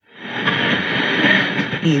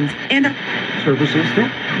means and services.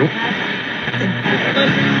 Nope.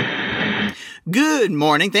 Good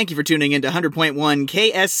morning. Thank you for tuning in to 100.1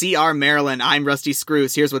 KSCR Maryland. I'm Rusty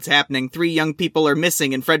Screws. Here's what's happening. 3 young people are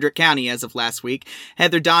missing in Frederick County as of last week.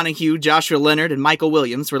 Heather Donahue, Joshua Leonard, and Michael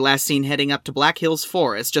Williams were last seen heading up to Black Hills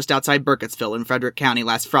Forest just outside Burkittsville in Frederick County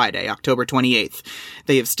last Friday, October 28th.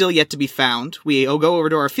 They have still yet to be found. We'll go over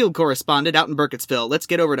to our field correspondent out in Burkittsville. Let's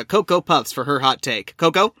get over to Coco Puffs for her hot take.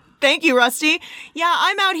 Coco? Thank you, Rusty. Yeah,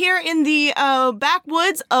 I'm out here in the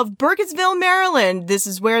backwoods of Burkittsville, Maryland. This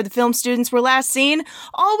is where the film students were last seen.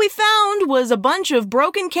 All we found was a bunch of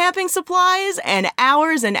broken camping supplies and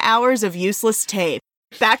hours of useless tape.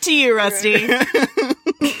 Back to you, Rusty.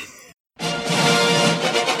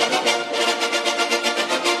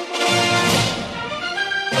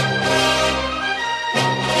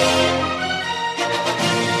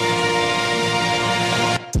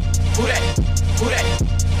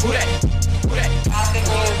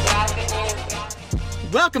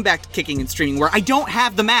 Welcome back to Kicking and Streaming, where I don't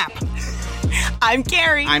have the map. I'm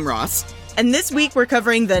Carrie. I'm Ross. And this week we're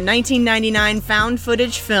covering the 1999 found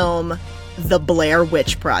footage film, The Blair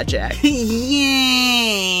Witch Project. Yay!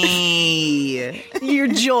 Your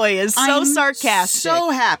joy is so sarcastic. So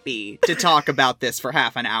happy to talk about this for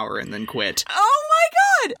half an hour and then quit. Oh my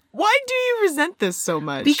god! Why do you resent this so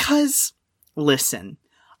much? Because, listen,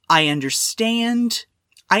 I understand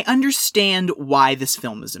why this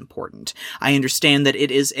film is important. I understand that it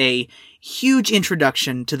is a huge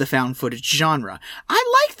introduction to the found footage genre.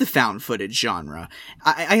 I like the found footage genre.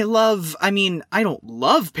 I don't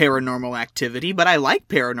love Paranormal Activity, but I like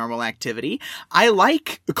Paranormal Activity. I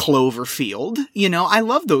like Cloverfield. I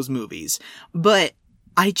love those movies. But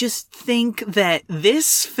I just think that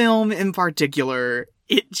this film in particular,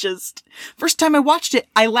 first time I watched it,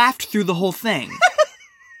 I laughed through the whole thing.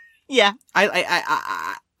 Yeah.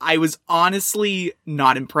 I was honestly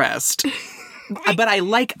not impressed. But I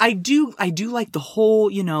do like the whole,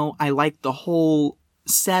 I like the whole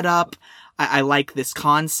setup. I like this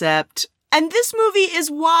concept. And this movie is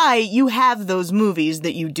why you have those movies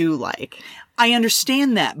that you do like. I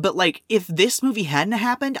understand that, but if this movie hadn't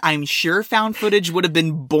happened, I'm sure found footage would have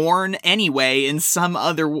been born anyway in some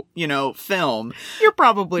other, film. You're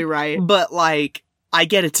probably right. But I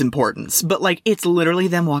get its importance, but it's literally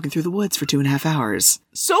them walking through the woods for 2.5 hours.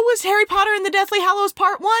 So was Harry Potter and the Deathly Hallows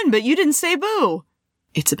Part 1, but you didn't say boo.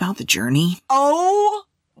 It's about the journey. Oh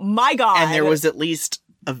my god. And there was at least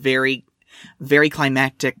a very, very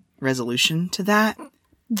climactic resolution to that.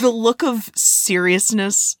 The look of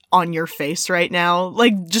seriousness on your face right now,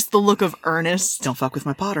 just the look of earnest. Don't fuck with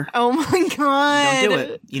my Potter. Oh my god. Don't do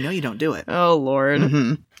it. You don't do it. Oh lord.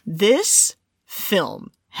 Mm-hmm. This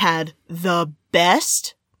film had the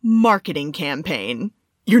best marketing campaign.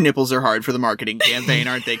 Your nipples are hard for the marketing campaign,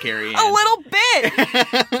 aren't they, Carrie? A little bit.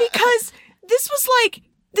 Because this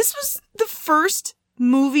was the first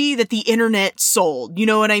movie that the internet sold. You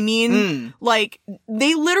know what I mean?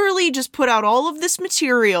 They literally just put out all of this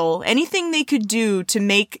material, anything they could do to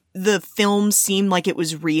make the film seem like it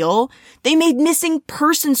was real. They made missing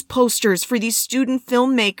persons posters for these student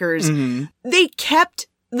filmmakers. Mm-hmm. They kept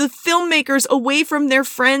the filmmakers away from their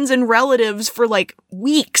friends and relatives for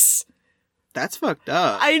weeks. That's fucked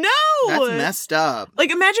up. I know! That's messed up.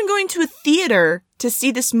 Imagine going to a theater to see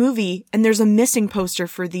this movie and there's a missing poster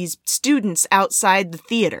for these students outside the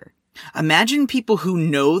theater. Imagine people who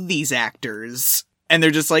know these actors and they're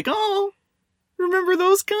just oh, remember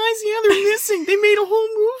those guys? Yeah, they're missing. They made a whole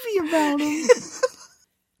movie about them.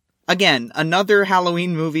 Again, another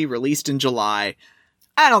Halloween movie released in July.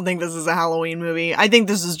 I don't think this is a Halloween movie. I think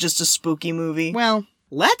this is just a spooky movie. Well,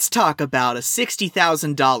 let's talk about a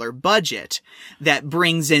 $60,000 budget that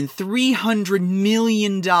brings in $300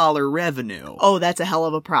 million revenue. Oh, that's a hell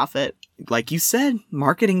of a profit. Like you said,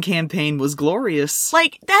 marketing campaign was glorious.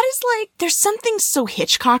 There's something so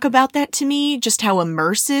Hitchcock about that to me, just how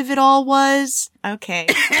immersive it all was. Okay.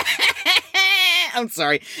 I'm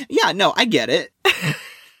sorry. Yeah, no, I get it.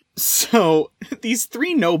 So, these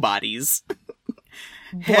 3 nobodies...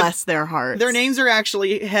 Bless their hearts. Their names are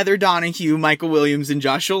actually Heather Donahue, Michael Williams, and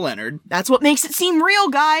Joshua Leonard. That's what makes it seem real,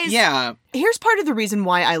 guys. Yeah. Here's part of the reason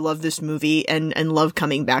why I love this movie and love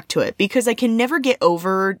coming back to it. Because I can never get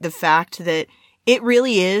over the fact that it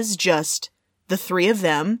really is just the 3 of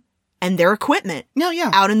them and their equipment. No,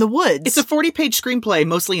 yeah. Out in the woods. It's a 40-page screenplay,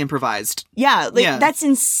 mostly improvised. Yeah, that's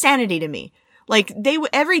insanity to me.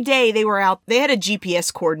 Every day they were out, they had a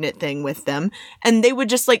GPS coordinate thing with them, and they would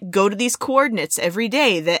just go to these coordinates every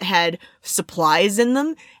day that had supplies in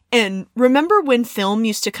them, And remember when film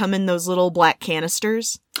used to come in those little black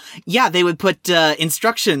canisters? Yeah, they would put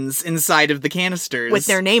instructions inside of the canisters. With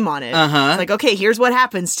their name on it. Uh-huh. It's like, okay, here's what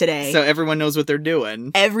happens today. So everyone knows what they're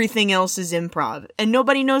doing. Everything else is improv. And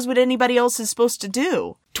nobody knows what anybody else is supposed to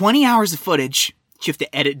do. 20 hours of footage, you have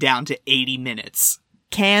to edit down to 80 minutes.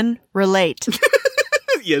 Can relate.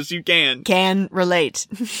 Yes, you can. Can relate.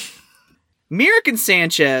 Myrick and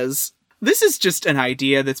Sanchez, this is just an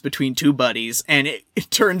idea that's between two buddies, and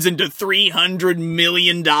it turns into $300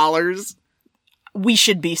 million. We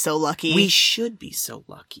should be so lucky. We should be so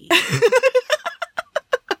lucky.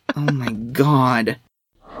 Oh my god.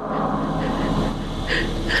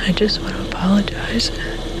 I just want to apologize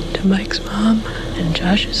to Mike's mom and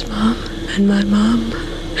Josh's mom and my mom.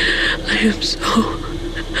 I am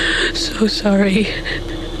so sorry.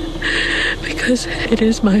 Because it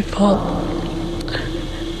is my fault.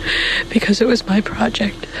 Because it was my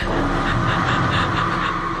project.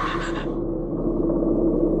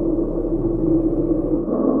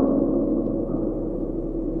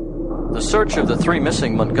 The search of the 3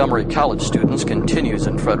 missing Montgomery College students continues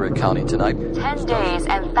in Frederick County tonight. 10 days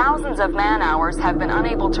and thousands of man-hours have been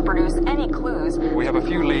unable to produce any clues. We have a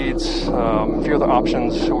few leads, a few other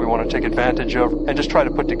options we want to take advantage of, and just try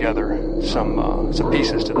to put together some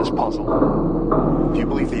pieces to this puzzle. Do you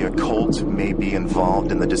believe the occult may be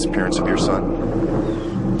involved in the disappearance of your son?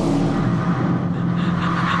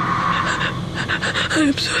 I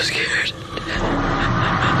am so scared.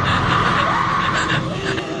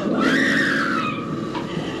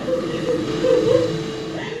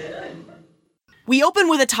 We open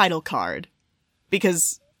with a title card.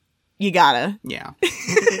 Because you gotta. Yeah.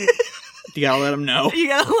 You gotta let them know. You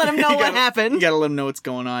gotta let them know what happened. You gotta let them know what's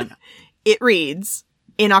going on. It reads,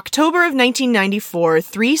 in October of 1994,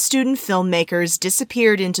 3 student filmmakers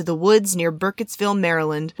disappeared into the woods near Burkittsville,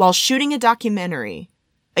 Maryland, while shooting a documentary.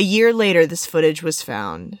 A year later, this footage was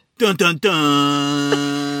found. Dun dun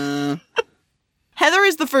dun! Heather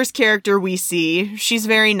is the first character we see. She's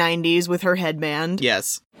very 90s with her headband.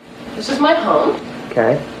 Yes. This is my home.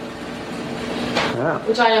 Okay.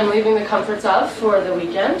 Which I am leaving the comforts of for the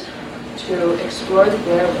weekend to explore the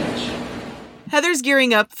Blair Witch. Heather's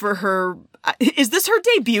gearing up for her... Is this her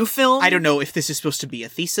debut film? I don't know if this is supposed to be a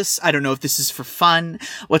thesis. I don't know if this is for fun.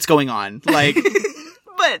 What's going on? Like...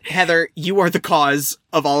 But Heather, you are the cause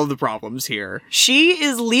of all of the problems here. She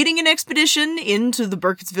is leading an expedition into the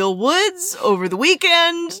Burkittsville woods over the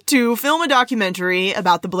weekend to film a documentary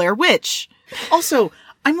about the Blair Witch. Also,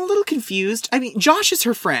 I'm a little confused. I mean, Josh is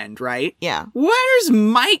her friend, right? Yeah. Where does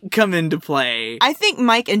Mike come into play? I think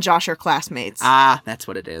Mike and Josh are classmates. Ah, that's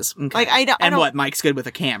what it is. Okay. Like, I don't... what? Mike's good with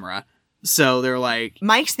a camera. So they're like...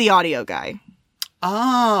 Mike's the audio guy.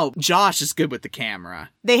 Oh, Josh is good with the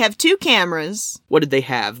camera. They have 2 cameras. What did they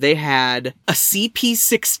have? They had a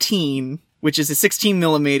CP16, which is a 16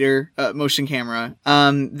 millimeter motion camera.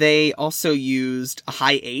 They also used a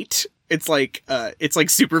high 8. It's like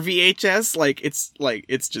super VHS.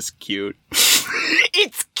 It's just cute.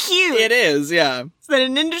 It's cute. It is, yeah. Is that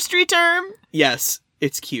an industry term? Yes,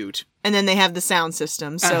 it's cute. And then they have the sound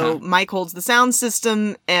system. So Mike holds the sound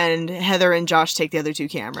system and Heather and Josh take the other 2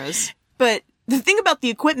 cameras. But the thing about the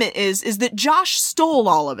equipment is that Josh stole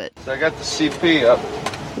all of it. So I got the CP up.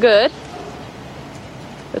 Good.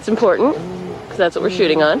 That's important, because that's what we're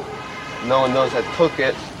shooting on. No one knows I took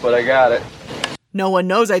it, but I got it. No one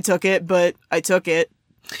knows I took it, but I took it.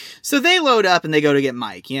 So they load up and they go to get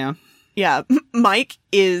Mike, yeah? Yeah, Mike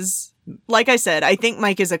is, like I said, I think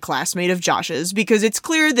Mike is a classmate of Josh's, because it's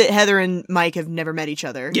clear that Heather and Mike have never met each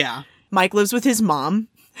other. Yeah. Mike lives with his mom.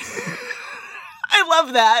 I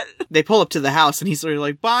love that. They pull up to the house and he's sort of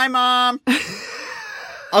like, bye, Mom.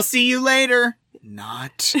 I'll see you later.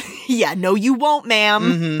 Not. Yeah, no, you won't, ma'am.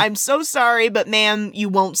 Mm-hmm. I'm so sorry, but ma'am, you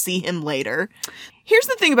won't see him later. Here's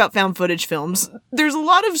the thing about found footage films. There's a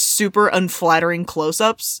lot of super unflattering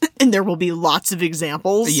close-ups, and there will be lots of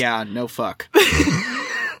examples. Yeah, no fuck.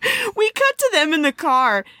 We cut to them in the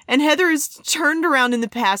car, and Heather is turned around in the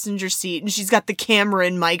passenger seat, and she's got the camera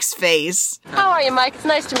in Mike's face. How are you, Mike? It's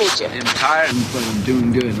nice to meet you. I'm tired, but I'm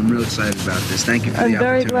doing good. I'm real excited about this. Thank you for the opportunity. I'm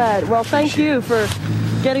very glad. Well, thank you for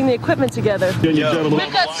getting the equipment together. We've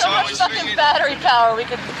got so much fucking battery power, we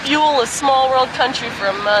could fuel a small world country for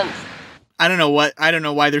a month. I don't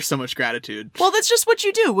know why there's so much gratitude. Well, that's just what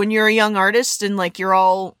you do when you're a young artist and, like, you're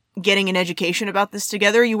all getting an education about this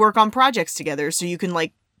together. You work on projects together so you can,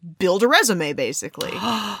 like, build a resume, basically.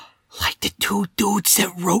 Like the 2 dudes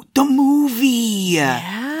that wrote the movie.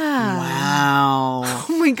 Yeah. Wow.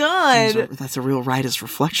 Oh my god. That's a real writer's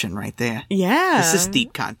reflection right there. Yeah. This is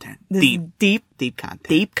deep content. This is deep content.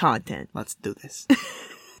 Deep content. Let's do this.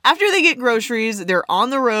 After they get groceries, they're on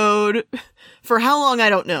the road. For how long, I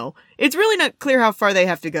don't know. It's really not clear how far they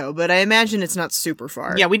have to go, but I imagine it's not super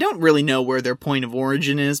far. Yeah, we don't really know where their point of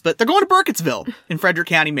origin is, but they're going to Burkittsville in Frederick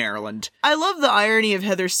County, Maryland. I love the irony of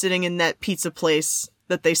Heather sitting in that pizza place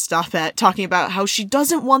that they stop at, talking about how she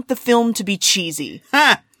doesn't want the film to be cheesy.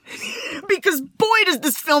 Ha! Because boy, does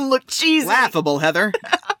this film look cheesy. Laughable, Heather.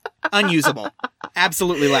 Unusable.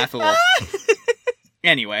 Absolutely laughable.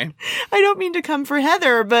 Anyway. I don't mean to come for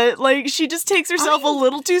Heather, but, like, she just takes herself a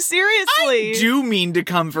little too seriously. I do mean to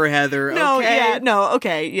come for Heather,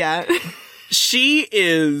 okay? Yeah. She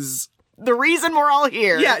is the reason we're all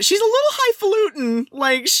here. Yeah, she's a little highfalutin.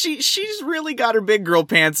 Like, she's really got her big girl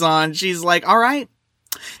pants on. She's like, all right,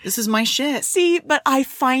 this is my shit. See, but I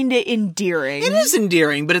find it endearing. It is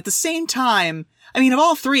endearing, but at the same time, I mean, of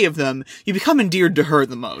all three of them, you become endeared to her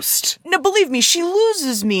the most. Now, believe me, she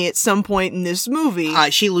loses me at some point in this movie.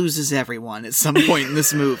 She loses everyone at some point in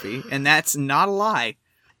this movie, and that's not a lie.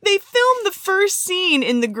 They filmed the first scene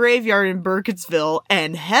in the graveyard in Burkittsville,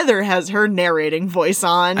 and Heather has her narrating voice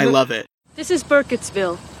on. I love it. This is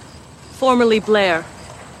Burkittsville, formerly Blair.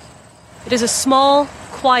 It is a small,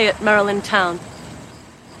 quiet Maryland town.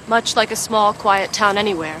 Much like a small, quiet town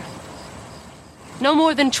anywhere. No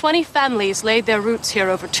more than 20 families laid their roots here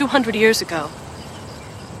over 200 years ago.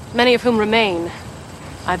 Many of whom remain,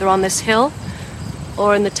 either on this hill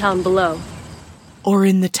or in the town below. Or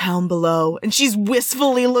in the town below. And she's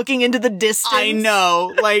wistfully looking into the distance. I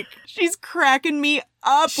know, like... She's cracking me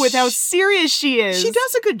up with how serious she is. She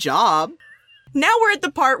does a good job. Now we're at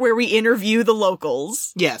the part where we interview the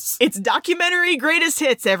locals. Yes. It's documentary greatest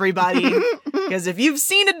hits, everybody. Because if you've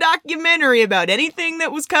seen a documentary about anything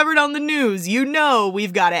that was covered on the news, you know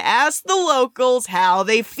we've got to ask the locals how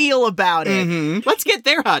they feel about it. Mm-hmm. Let's get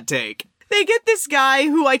their hot take. They get this guy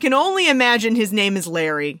who I can only imagine his name is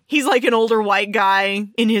Larry. He's like an older white guy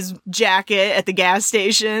in his jacket at the gas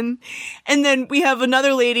station. And then we have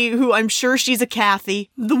another lady who I'm sure she's a Kathy,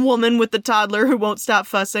 the woman with the toddler who won't stop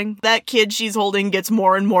fussing. That kid she's holding gets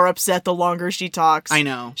more and more upset the longer she talks. I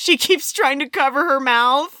know. She keeps trying to cover her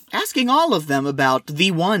mouth. Asking all of them about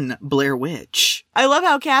the one Blair Witch. I love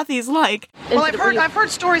how Kathy's like, well, I've heard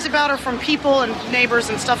stories about her from people and neighbors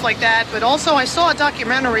and stuff like that, but also I saw a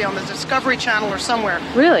documentary on the Discovery Channel or somewhere.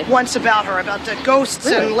 Really? Once about her, about the ghosts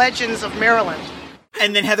and legends of Maryland.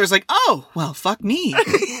 And then Heather's like, oh, well, fuck me.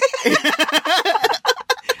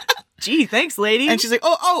 Gee, thanks, lady. And she's like,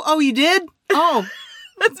 oh, you did? Oh.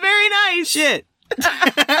 That's very nice. Shit.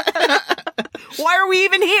 Why are we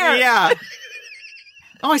even here? Yeah.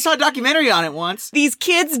 Oh, I saw a documentary on it once. These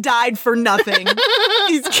kids died for nothing.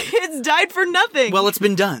 These kids died for nothing. Well, it's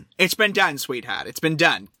been done. It's been done, sweetheart. It's been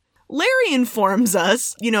done. Larry informs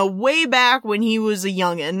us, way back when he was a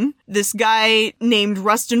youngin', this guy named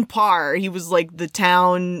Rustin Parr, he was like the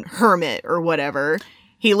town hermit or whatever.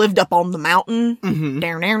 He lived up on the mountain. Mm-hmm.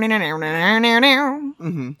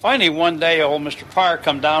 Finally, one day, old Mr. Parr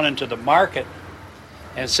come down into the market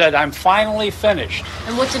and said, I'm finally finished.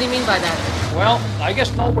 And what did he mean by that? Well, I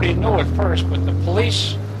guess nobody knew at first, but the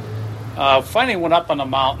police finally went up on the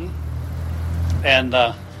mountain, and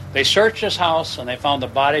they searched his house, and they found the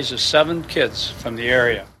bodies of 7 kids from the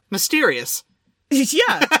area. Mysterious.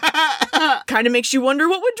 Yeah. Kind of makes you wonder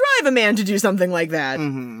what would drive a man to do something like that.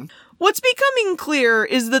 Mm-hmm. What's becoming clear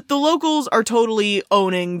is that the locals are totally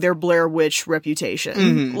owning their Blair Witch reputation.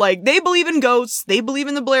 Mm-hmm. Like, they believe in ghosts, they believe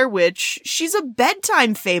in the Blair Witch. She's a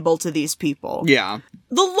bedtime fable to these people. Yeah.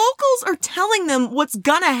 The locals are telling them what's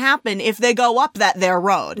gonna happen if they go up that there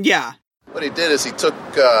road. Yeah. What he did is he took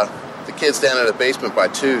the kids down in the basement by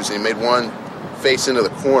twos, and he made one face into the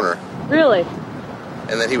corner. Really?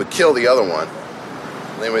 And then he would kill the other one.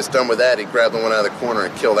 And then when he was done with that, he'd grab the one out of the corner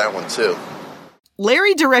and kill that one too.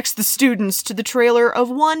 Larry directs the students to the trailer of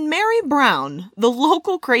one Mary Brown, the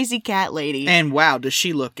local crazy cat lady. And wow, does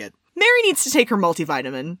she look it. Mary needs to take her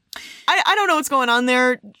multivitamin. I don't know what's going on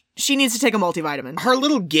there. She needs to take a multivitamin. Her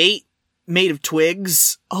little gate made of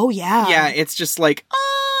twigs. Oh, yeah. Yeah, it's just like, what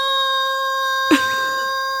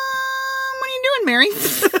are you doing, Mary?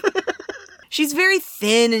 She's very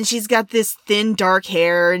thin, and she's got this thin, dark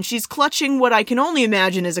hair, and she's clutching what I can only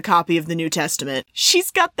imagine is a copy of the New Testament.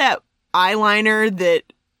 She's got that eyeliner that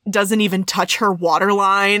doesn't even touch her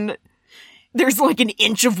waterline. There's like an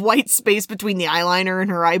inch of white space between the eyeliner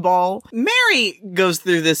and her eyeball. Mary goes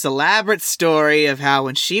through this elaborate story of how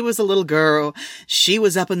when she was a little girl, she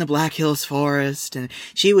was up in the Black Hills Forest, and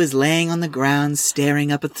she was laying on the ground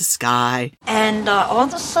staring up at the sky. And all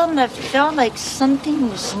of a sudden I felt like something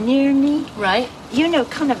was near me. Right.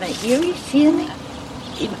 Kind of an eerie feeling.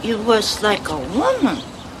 It was like a woman,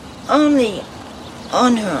 only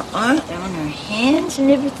on her arm, on her hands and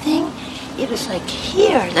everything. It was like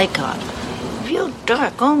hair, like a real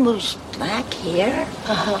dark, almost black hair.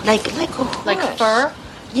 Like a horse. Like fur?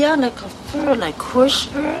 Yeah, like a fur, like horse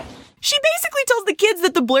fur. She basically tells the kids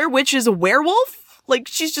that the Blair Witch is a werewolf. Like,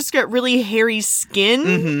 she's just got really hairy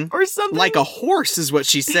skin or something. Like a horse is what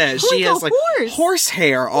she says. Like She has a like horse. horse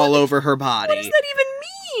hair all over her body. What does that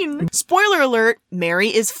even mean? Spoiler alert, Mary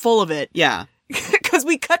is full of it. Yeah. Because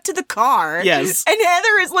we cut to the car. Yes. And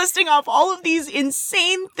Heather is listing off all of these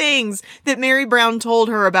insane things that Mary Brown told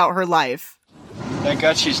her about her life. Thank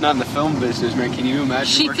God she's not in the film business, man. Can you imagine?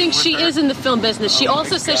 She thinks she is in the film business. She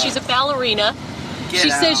also says she's a ballerina. She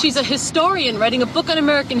says she's a historian writing a book on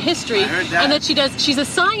American history, and that she's a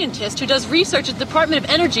scientist who does research at the Department of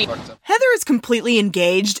Energy. Heather is completely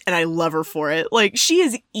engaged, and I love her for it. Like, she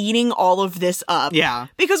is eating all of this up. Yeah.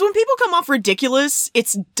 Because when people come off ridiculous,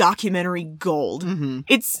 it's documentary gold.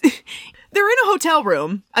 They're in a hotel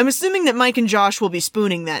room. I'm assuming that Mike and Josh will be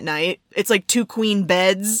spooning that night. It's like 2 queen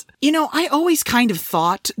beds. You know, I always kind of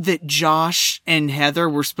thought that Josh and Heather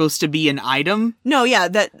were supposed to be an item. No, yeah,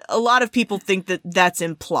 that a lot of people think that that's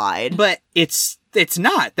implied. But it's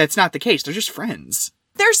not. That's not the case. They're just friends.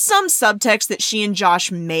 There's some subtext that she and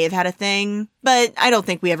Josh may have had a thing, but I don't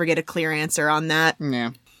think we ever get a clear answer on that.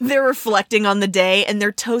 Yeah. They're reflecting on the day, and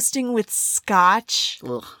they're toasting with scotch.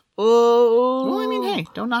 Ugh. Oh. Well, I mean, hey,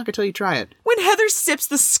 don't knock it till you try it. When Heather sips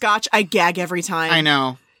the scotch, I gag every time. I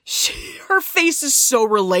know. Her face is so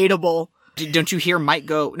relatable. Don't you hear Mike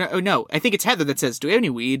go, no, I think it's Heather that says, do we have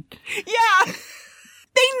any weed? Yeah.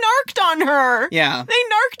 They narked on her. Yeah. They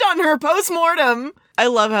narked on her post-mortem. I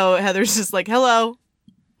love how Heather's just like, hello,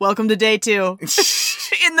 welcome to day 2.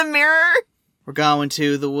 In the mirror. We're going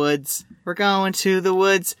to the woods. We're going to the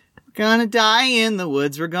woods. We're gonna die in the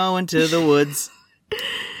woods. We're going to the woods.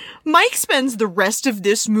 Mike spends the rest of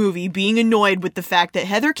this movie being annoyed with the fact that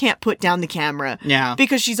Heather can't put down the camera. Yeah.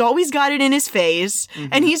 Because she's always got it in his face.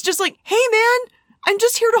 And he's just like, hey man, I'm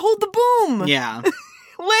just here to hold the boom. Yeah.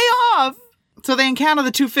 Lay off. So they encounter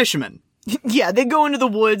the 2 fishermen. Yeah, they go into the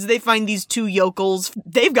woods, they find these 2 yokels.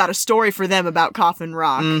 They've got a story for them about Coffin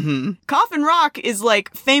Rock. Coffin Rock is,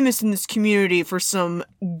 like, famous in this community for some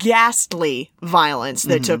ghastly violence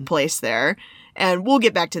that took place there. And we'll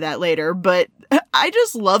get back to that later, but I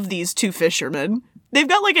just love these 2 fishermen. They've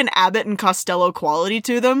got, like, an Abbott and Costello quality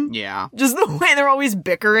to them. Yeah. Just the way they're always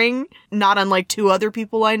bickering, not unlike 2 other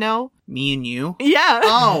people I know. Me and you? Yeah.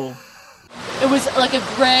 Oh. It was like a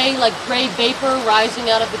gray vapor rising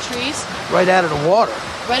out of the trees. Right out of the water.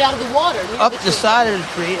 Right out of the water. Up the side of the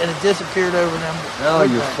tree, and it disappeared over them. No,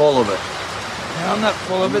 you're full of it. No, I'm not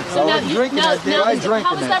full of it. So now, how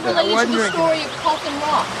is that related to the story of Coffin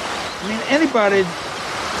Rock? I mean, anybody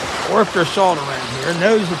worth their salt around here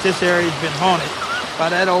knows that this area's been haunted by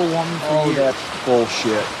that old woman for years. That's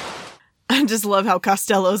bullshit. I just love how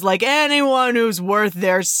Costello's like, anyone who's worth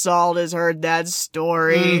their salt has heard that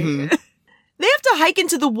story. They have to hike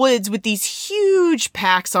into the woods with these huge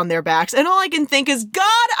packs on their backs, and all I can think is,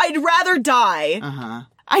 God, I'd rather die.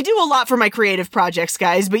 I do a lot for my creative projects,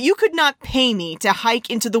 guys, but you could not pay me to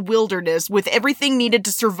hike into the wilderness with everything needed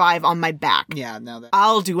to survive on my back. Yeah, no.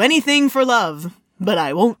 I'll do anything for love, but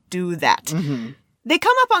I won't do that. They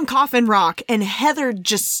come up on Coffin Rock, and Heather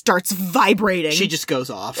just starts vibrating. She just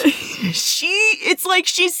goes off. It's like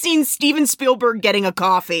she's seen Steven Spielberg getting a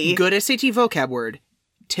coffee. Good SAT vocab word.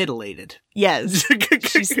 Titillated. Yes.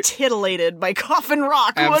 She's titillated by Coffin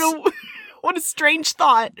Rock. What a strange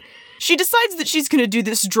thought. She decides that she's going to do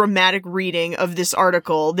this dramatic reading of this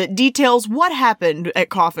article that details what happened at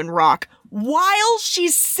Coffin Rock while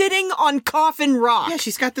she's sitting on Coffin Rock. Yeah,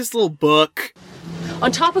 she's got this little book. On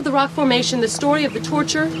top of the rock formation, the story of the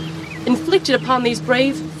torture inflicted upon these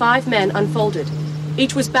brave 5 men unfolded.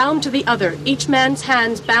 Each was bound to the other, each man's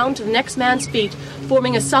hands bound to the next man's feet,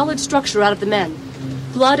 forming a solid structure out of the men.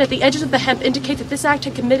 Blood at the edges of the hemp indicate that this act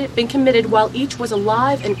had been committed while each was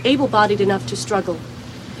alive and able-bodied enough to struggle.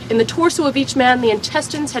 In the torso of each man, the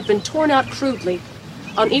intestines had been torn out crudely.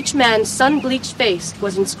 On each man's sun-bleached face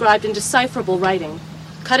was inscribed indecipherable writing,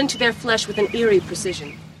 cut into their flesh with an eerie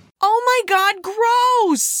precision. Oh my God,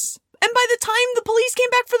 gross! And by the time the police came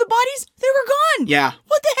back for the bodies, they were gone! Yeah.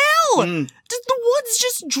 What the hell? The woods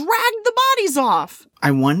just dragged the bodies off.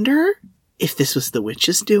 I wonder if this was the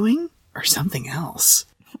witch's doing or something else.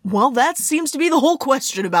 Well, that seems to be the whole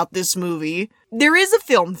question about this movie. There is a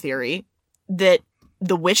film theory that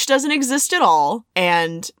the witch doesn't exist at all,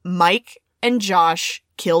 and Mike and Josh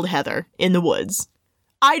killed Heather in the woods.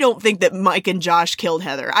 I don't think that Mike and Josh killed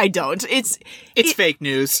Heather. I don't. It's fake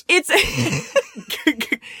news. It's a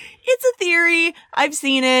theory. I've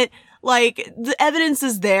seen it. Like, the evidence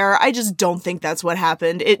is there. I just don't think that's what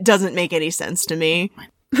happened. It doesn't make any sense to me.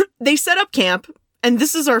 They set up camp, and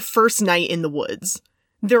this is our first night in the woods.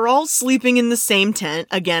 They're all sleeping in the same tent.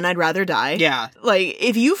 Again, I'd rather die. Yeah. Like,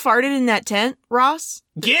 if you farted in that tent, Ross...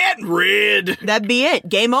 Get rid! That'd be it.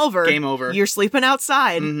 Game over. Game over. You're sleeping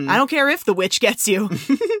outside. Mhm. I don't care if the witch gets you.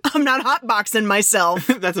 I'm not hotboxing myself.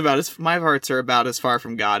 That's about as... My hearts are about as far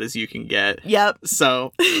from God as you can get. Yep.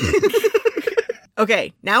 So...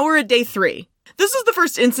 Okay, now we're at day 3. This is the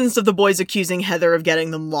first instance of the boys accusing Heather of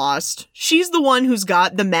getting them lost. She's the one who's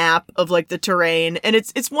got the map of, like, the terrain, and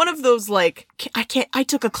it's one of those, like, I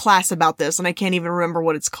took a class about this, and I can't even remember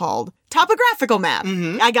what it's called. Topographical map.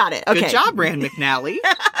 Mm-hmm. I got it. Okay. Good job, Rand McNally.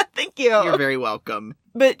 Thank you. You're very welcome.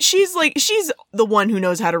 But she's the one who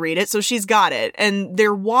knows how to read it, so she's got it. And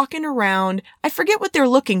they're walking around. I forget what they're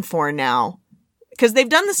looking for now. Because they've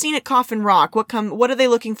done the scene at Coffin Rock. What are they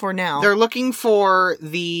looking for now? They're looking for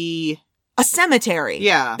a cemetery.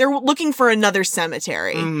 Yeah. They're looking for another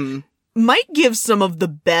cemetery. Mm-hmm. Mike gives some of the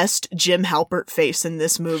best Jim Halpert face in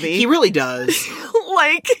this movie. He really does.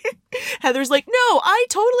 Like, Heather's like, no, I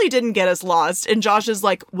totally didn't get us lost. And Josh is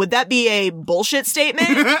like, would that be a bullshit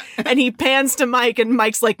statement? And he pans to Mike, and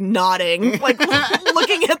Mike's like nodding, like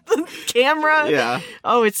looking at the camera. Yeah.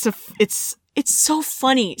 Oh, it's so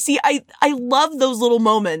funny. See, I love those little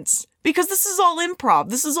moments. Because this is all improv.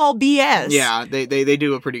 This is all BS. Yeah, they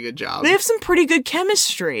do a pretty good job. They have some pretty good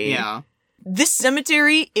chemistry. Yeah. This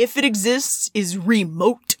cemetery, if it exists, is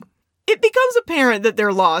remote. It becomes apparent that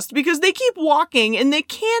they're lost because they keep walking and they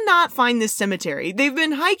cannot find this cemetery. They've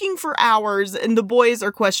been hiking for hours, and the boys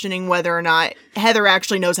are questioning whether or not Heather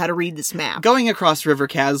actually knows how to read this map. Going across river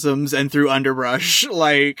chasms and through underbrush,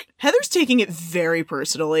 like... Heather's taking it very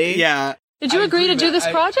personally. Yeah. Did you agree to do this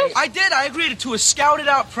project? I did. I agreed to a scouted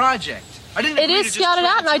out project. I didn't. It is scouted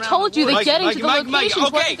out, and I told you that getting to the locations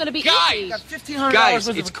okay, wasn't going to be guys, easy. got $1,500 Guys, worth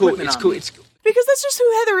of it's cool. equipment It's on cool. me. It's cool. Because that's just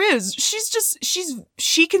who Heather is.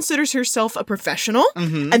 She considers herself a professional,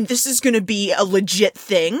 and this is going to be a legit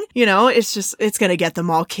thing. You know, it's going to get them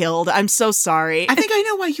all killed. I'm so sorry. I think I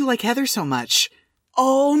know why you like Heather so much.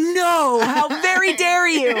 Oh no, how very dare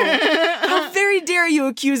you? How very dare you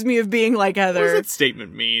accuse me of being like Heather? What does that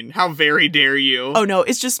statement mean? How very dare you? Oh no,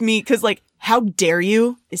 it's just me, because like, how dare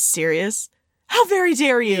you is serious. How very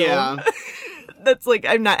dare you? Yeah. That's like,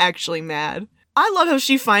 I'm not actually mad. I love how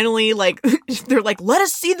she finally, like, they're like, let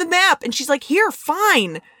us see the map. And she's like, here,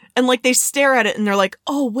 fine. And like, they stare at it and they're like,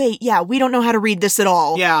 oh wait, yeah, we don't know how to read this at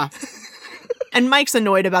all. Yeah. And Mike's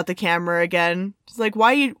annoyed about the camera again. He's like,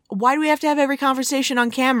 why do we have to have every conversation on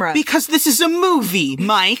camera? Because this is a movie,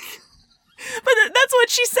 Mike. But that's what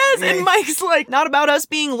she says. And Mike's like, not about us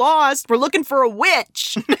being lost. We're looking for a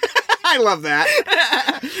witch. I love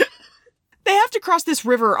that. They have to cross this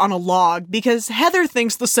river on a log because Heather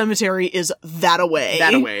thinks the cemetery is that away.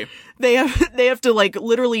 That away. They have to like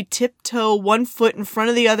literally tiptoe one foot in front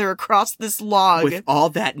of the other across this log. With all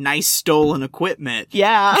that nice stolen equipment.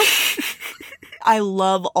 Yeah. I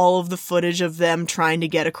love all of the footage of them trying to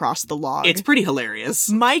get across the log. It's pretty hilarious.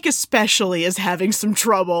 Mike especially is having some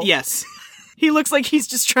trouble. Yes. He looks like he's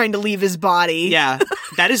just trying to leave his body. Yeah,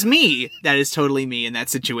 that is me. That is totally me in that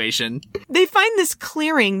situation. They find this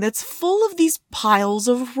clearing that's full of these piles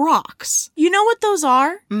of rocks. You know what those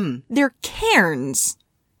are? They're cairns.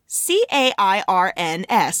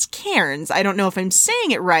 C-A-I-R-N-S. Cairns. I don't know if I'm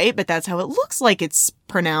saying it right, but that's how it looks like it's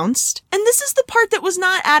pronounced. And this is the part that was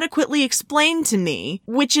not adequately explained to me,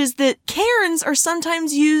 which is that cairns are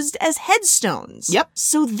sometimes used as headstones. Yep.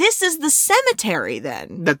 So this is the cemetery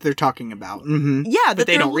then. That they're talking about. Mm-hmm. Yeah. But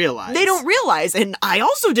they don't realize. They don't realize. And I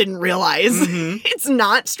also didn't realize. Mm-hmm. It's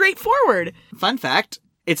not straightforward. Fun fact,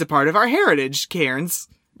 it's a part of our heritage, cairns.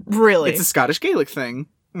 Really? It's a Scottish Gaelic thing.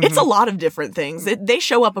 Mm-hmm. It's a lot of different things. They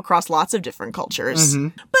show up across lots of different cultures.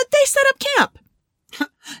 Mm-hmm. But they set up camp.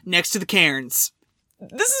 Next to the cairns.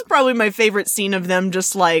 This is probably my favorite scene of them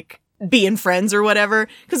just like being friends or whatever.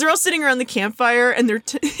 Because they're all sitting around the campfire and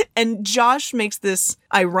and Josh makes this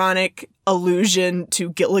ironic allusion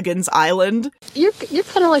to Gilligan's Island. You're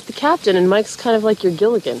kind of like the captain and Mike's kind of like your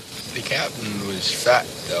Gilligan. The captain was fat,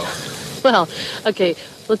 though. Well, okay,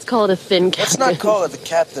 let's call it a thin captain. Let's not call it the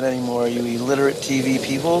captain anymore, you illiterate TV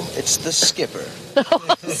people. It's the skipper.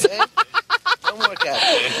 Okay? No more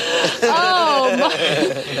captain. Oh,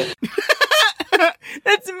 my.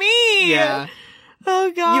 That's me. Yeah.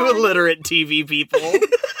 Oh, God. You illiterate TV people.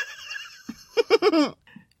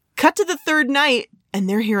 Cut to the third night, and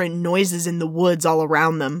they're hearing noises in the woods all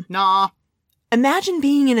around them. Nah. Imagine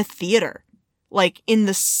being in a theater, like in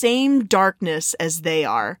the same darkness as they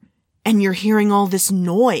are, and you're hearing all this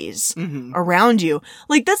noise around you.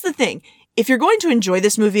 Like, that's the thing. if you're going to enjoy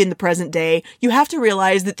this movie in the present day, you have to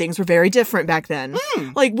realize that things were very different back then.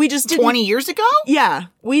 Like, we just didn't... 20 years ago? Yeah.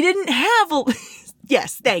 We didn't have a...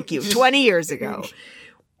 Yes, thank you. 20 years ago.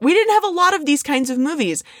 We didn't have a lot of these kinds of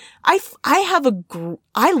movies. I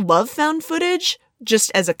love found footage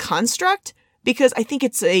just as a construct because I think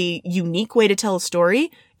it's a unique way to tell a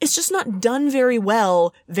story. It's just not done very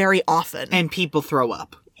well very often. And people throw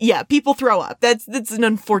up. Yeah, people throw up. That's an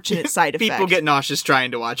unfortunate side effect. People get nauseous trying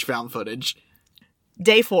to watch found footage.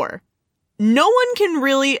 Day 4. No one can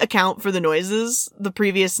really account for the noises the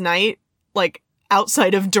previous night, like,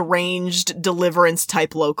 outside of deranged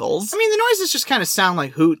Deliverance-type locals. I mean, the noises just kind of sound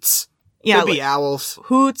like hoots. Yeah, could be owls.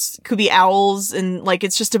 Hoots, could be owls, and, like,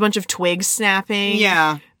 it's just a bunch of twigs snapping.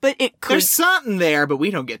 Yeah. But it could... There's something there, but we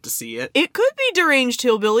don't get to see it. It could be deranged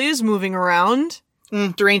hillbillies moving around.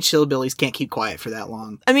 Deranged hillbillies can't keep quiet for that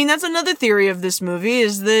long. I mean, that's another theory of this movie,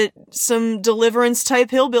 is that some Deliverance-type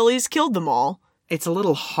hillbillies killed them all. It's a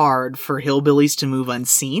little hard for hillbillies to move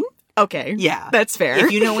unseen. Okay. Yeah. That's fair.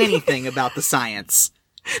 If you know anything about the science.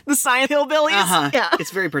 The science hillbillies? Uh-huh. Yeah.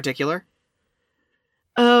 It's very particular.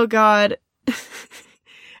 Oh, God.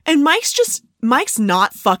 And Mike's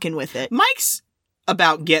not fucking with it. Mike's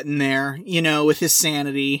about getting there, with his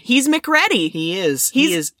sanity. He's McReady. He is.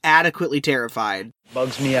 He is adequately terrified.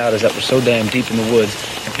 Bugs me out is that we're so damn deep in the woods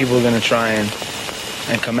and people are going to try and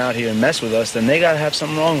come out here and mess with us, then they got to have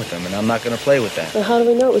something wrong with them, and I'm not going to play with that. Well, how do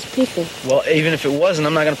we know it was people? Well, even if it wasn't,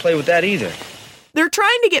 I'm not going to play with that either. They're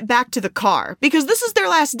trying to get back to the car because this is their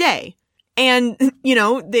last day. And,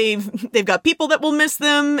 they've got people that will miss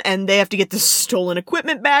them, and they have to get the stolen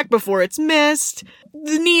equipment back before it's missed.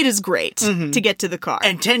 The need is great to get to the car.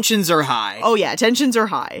 And tensions are high. Oh yeah, tensions are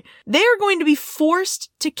high. They are going to be forced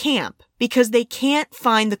to camp because they can't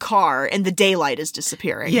find the car and the daylight is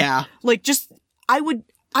disappearing. Yeah. Like, I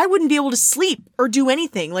wouldn't be able to sleep or do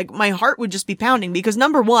anything. Like, my heart would just be pounding because,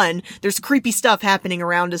 number one, there's creepy stuff happening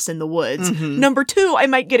around us in the woods. Number two, I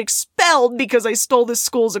might get expelled because I stole this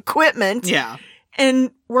school's equipment. Yeah.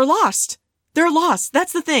 And we're lost. They're lost.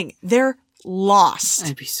 That's the thing. They're lost.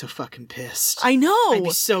 I'd be so fucking pissed. I know. I'd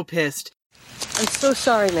be so pissed. I'm so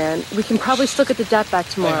sorry, man. We can probably still get the DAT back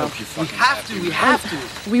tomorrow. We have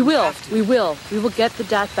to. We will. We will get the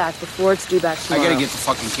DAT back before it's due back tomorrow. I gotta get the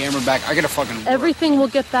fucking camera back. I gotta fucking work. Everything will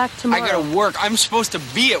get back tomorrow. I gotta work. I'm supposed to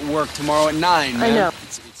be at work tomorrow at 9, man. I know.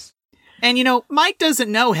 And Mike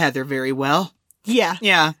doesn't know Heather very well. Yeah.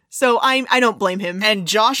 Yeah. So I don't blame him. And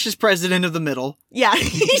Josh is president of the middle. Yeah,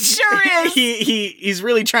 he sure is. He's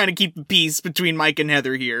really trying to keep the peace between Mike and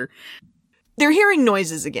Heather here. They're hearing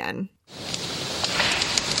noises again.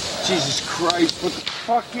 Jesus Christ, what the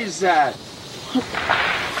fuck is that?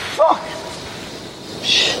 Fuck!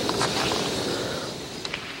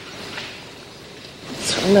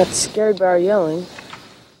 I'm not scared by our yelling.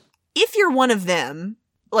 If you're one of them,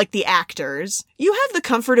 like the actors, you have the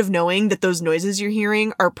comfort of knowing that those noises you're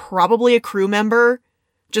hearing are probably a crew member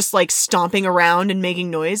just like stomping around and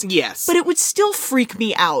making noise. Yes. But it would still freak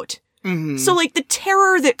me out. So, like, the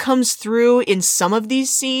terror that comes through in some of these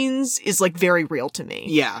scenes is, like, very real to me.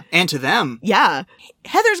 Yeah, and to them. Yeah.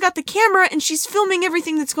 Heather's got the camera, and she's filming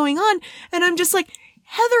everything that's going on, and I'm just like,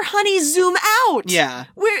 Heather, honey, zoom out! Yeah.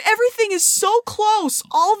 Where everything is so close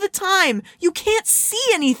all the time, you can't see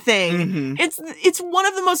anything. It's one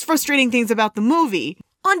of the most frustrating things about the movie.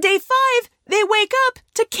 On day 5, they wake up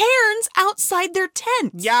to cairns outside their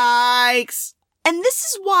tent. Yikes! And this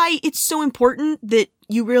is why it's so important that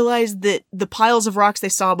you realize that the piles of rocks they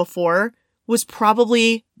saw before was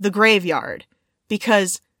probably the graveyard.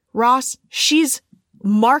 Because, Ross, she's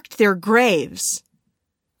marked their graves.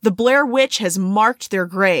 The Blair Witch has marked their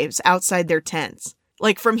graves outside their tents.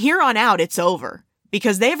 Like, from here on out, it's over.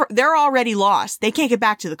 Because they're already lost. They can't get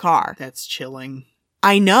back to the car. That's chilling.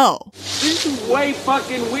 I know. This is way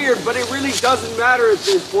fucking weird, but it really doesn't matter at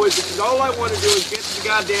this point because all I want to do is get to the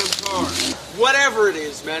goddamn car. Whatever it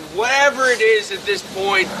is, man. Whatever it is at this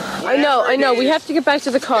point. I know. We have to get back to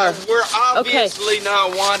the car. We're obviously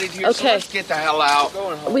not wanted here, so let's get the hell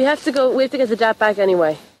out. We have to get the DAT back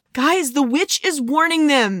anyway. Guys, the witch is warning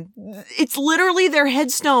them. It's literally their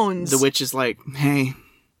headstones. The witch is like, hey,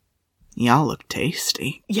 y'all look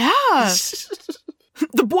tasty. Yeah.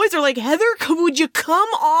 The boys are like, Heather, would you come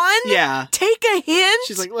on? Yeah. Take a hint?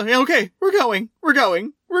 She's like, okay, we're going.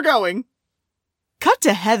 Cut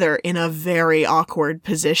to Heather in a very awkward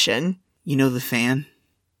position. You know the fan?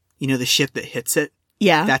 You know the ship that hits it?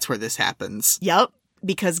 Yeah. That's where this happens. Yep.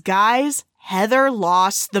 Because, guys, Heather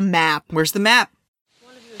lost the map. Where's the map?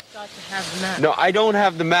 One of you has got to have the map. No, I don't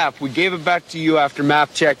have the map. We gave it back to you after map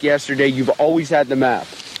check yesterday. You've always had the map.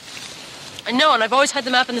 I know, and I've always had the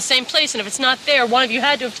map in the same place, and if it's not there, one of you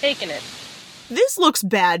had to have taken it. This looks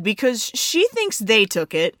bad because she thinks they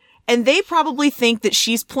took it, and they probably think that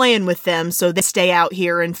she's playing with them, so they stay out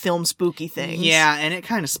here and film spooky things. Yeah, and it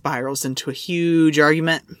kind of spirals into a huge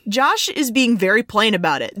argument. Josh is being very plain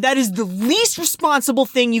about it. That is the least responsible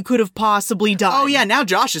thing you could have possibly done. Oh yeah, now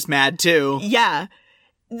Josh is mad too. Yeah.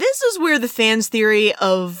 This is where the fans' theory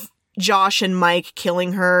of Josh and Mike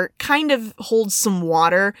killing her kind of holds some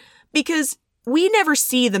water, because we never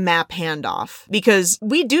see the map handoff. Because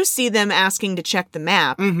we do see them asking to check the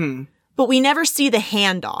map. Mm-hmm. But we never see the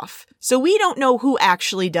handoff. So we don't know who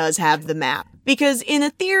actually does have the map. Because in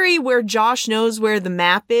a theory where Josh knows where the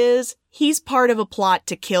map is, he's part of a plot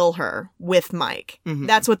to kill her with Mike. Mm-hmm.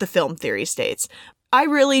 That's what the film theory states. I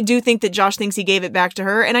really do think that Josh thinks he gave it back to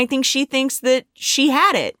her, and I think she thinks that she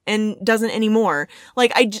had it and doesn't anymore.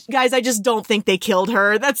 Like, guys, I just don't think they killed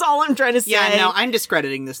her. That's all I'm trying to say. Yeah, no, I'm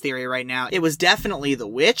discrediting this theory right now. It was definitely the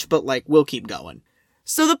witch, but like, we'll keep going.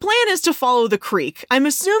 So the plan is to follow the creek. I'm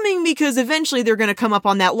assuming because eventually they're going to come up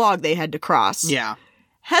on that log they had to cross. Yeah.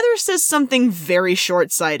 Heather says something very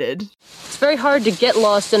short-sighted. It's very hard to get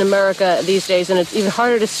lost in America these days, and it's even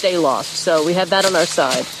harder to stay lost, so we have that on our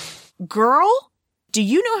side. Girl, do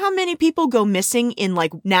you know how many people go missing in,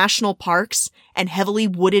 like, national parks and heavily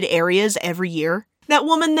wooded areas every year? That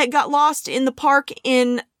woman that got lost in the park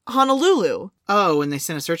in Honolulu. Oh, and they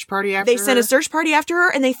sent a search party after her? They sent a search party after her,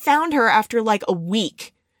 and they found her after, like, a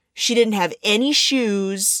week. She didn't have any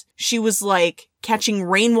shoes. She was, like, catching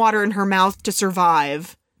rainwater in her mouth to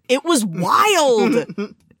survive. It was wild!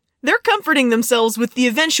 They're comforting themselves with the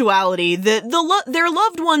eventuality that their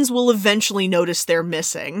loved ones will eventually notice they're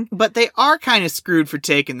missing. But they are kind of screwed for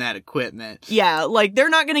taking that equipment. Yeah, like, they're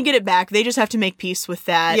not gonna get it back. They just have to make peace with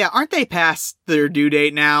that. Yeah, aren't they past their due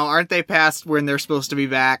date now? Aren't they past when they're supposed to be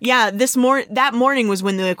back? Yeah, that morning was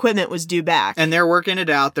when the equipment was due back. And they're working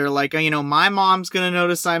it out. They're like, my mom's gonna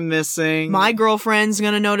notice I'm missing. My girlfriend's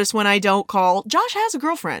gonna notice when I don't call. Josh has a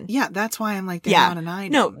girlfriend. Yeah, that's why I'm like, they're not an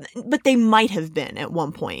item. No, but they might have been at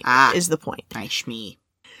one point, is the point. Nice me.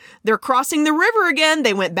 They're crossing the river again.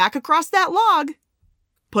 They went back across that log.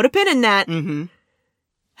 Put a pin in that. Mm-hmm.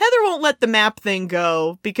 Heather won't let the map thing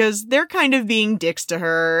go because they're kind of being dicks to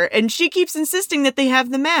her, and she keeps insisting that they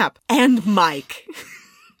have the map. And Mike,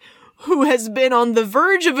 who has been on the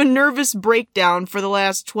verge of a nervous breakdown for the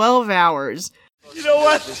last 12 hours. You know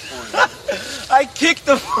what? I kicked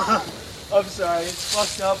the... I'm sorry, it's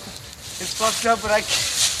fucked up. It's fucked up, but I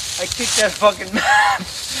kicked that fucking map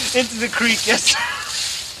into the creek yesterday.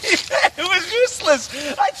 It was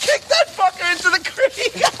useless. I kicked that fucker into the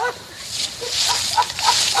creek.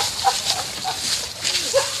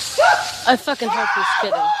 I fucking hope he's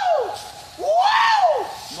kidding.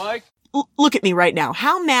 Whoa! Mike? Look at me right now.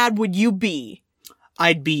 How mad would you be?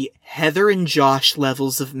 I'd be Heather and Josh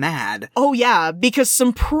levels of mad. Oh yeah, because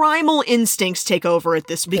some primal instincts take over at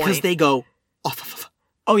this point. Because they go off.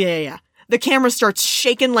 Oh yeah. The camera starts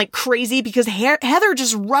shaking like crazy because Heather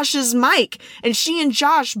just rushes Mike, and she and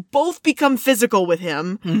Josh both become physical with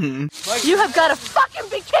him. Mm-hmm. You have got to fucking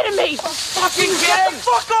be kidding me! Fucking get the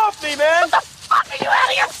fuck off me, man! What the fuck are you out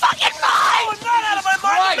of your fucking mind? I'm not out of my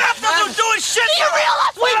mind! Right, the map wasn't doing shit! Do you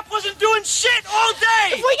realize the map wasn't doing shit all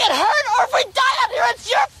day! If we get hurt or if we die out here, it's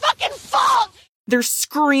your fucking fault! They're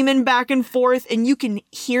screaming back and forth, and you can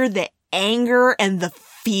hear the anger and the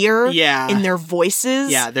fear in their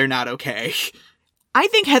voices. Yeah, they're not okay. I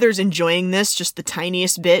think Heather's enjoying this just the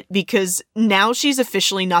tiniest bit because now she's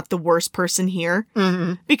officially not the worst person here.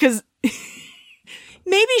 Mm-hmm. Because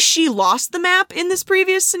maybe she lost the map in this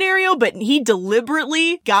previous scenario, but he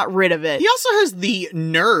deliberately got rid of it. He also has the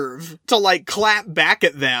nerve to, like, clap back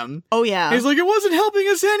at them. Oh, yeah. He's like, it wasn't helping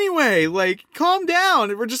us anyway. Like, calm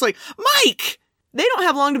down. And we're just like, Mike! They don't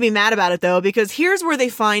have long to be mad about it, though, because here's where they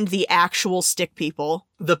find the actual stick people.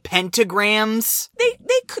 The pentagrams. They do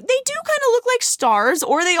kind of look like stars,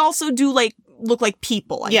 or they also do, like, look like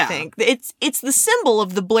people, I think. It's the symbol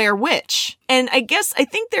of the Blair Witch. And I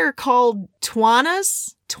think they're called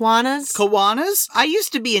Tawanas? Kawanas? I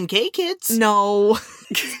used to be in K-Kids. No.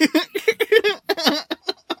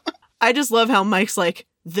 I just love how Mike's like,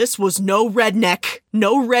 this was no redneck.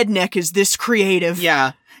 No redneck is this creative.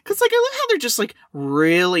 Yeah. Because, like, I love how they're just, like,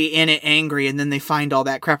 really in it angry, and then they find all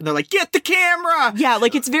that crap, and they're like, get the camera! Yeah,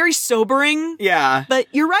 like, it's very sobering. Yeah. But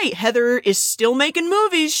you're right, Heather is still making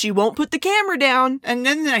movies. She won't put the camera down. And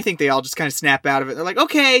then I think they all just kind of snap out of it. They're like,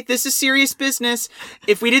 okay, this is serious business.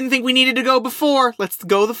 If we didn't think we needed to go before, let's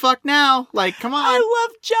go the fuck now. Like, come on. I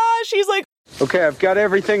love Josh. He's like, okay, I've got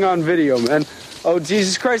everything on video, man. Oh,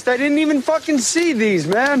 Jesus Christ, I didn't even fucking see these,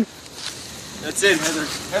 man. That's it, Heather.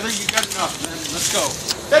 Heather, you got enough, man. Let's go.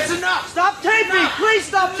 That's enough! Stop taping! Please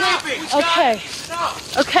stop taping!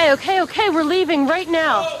 Okay, we're leaving right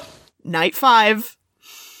now. Night 5.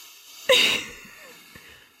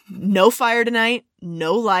 No fire tonight,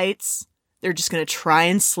 no lights. They're just gonna try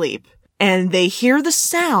and sleep. And they hear the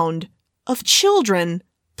sound of children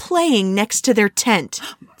playing next to their tent.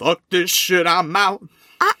 Fuck this shit, I'm out.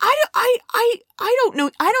 I don't know.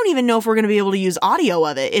 I don't even know if we're gonna be able to use audio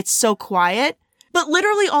of it. It's so quiet. But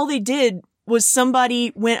literally all they did was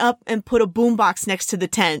somebody went up and put a boombox next to the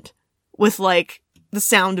tent with, like, the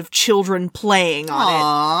sound of children playing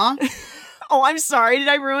on it. Oh, I'm sorry. Did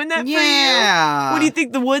I ruin that for you? Yeah. What do you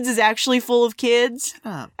think? The woods is actually full of kids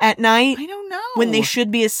at night? I don't know. When they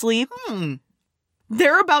should be asleep?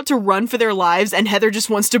 They're about to run for their lives, and Heather just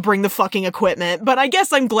wants to bring the fucking equipment. But I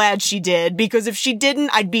guess I'm glad she did, because if she didn't,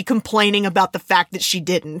 I'd be complaining about the fact that she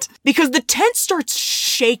didn't. Because the tent starts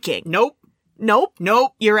shaking. Nope.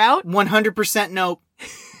 You're out? 100% nope.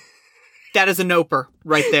 That is a noper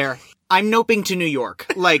right there. I'm noping to New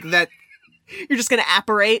York. Like, that... You're just gonna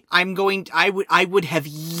apparate? I would have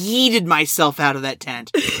yeeted myself out of that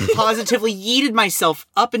tent. Positively yeeted myself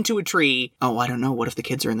up into a tree. Oh, I don't know. What if the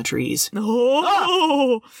kids are in the trees?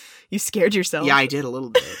 Oh! You scared yourself. Yeah, I did a little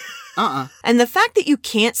bit. And the fact that you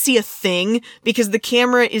can't see a thing because the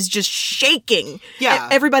camera is just shaking. Yeah.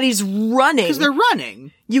 Everybody's running. Because they're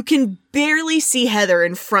running. You can barely see Heather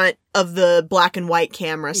in front of the black and white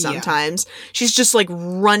camera sometimes. Yeah. She's just like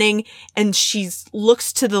running, and she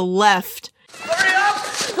looks to the left. Hurry up!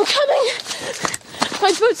 I'm coming!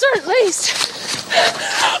 My boots aren't laced.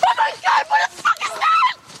 Oh my god, what the fuck is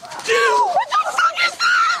that? What the fuck is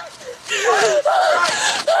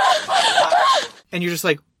that? And you're just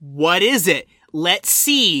like, what is it? Let's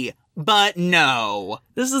see. But no.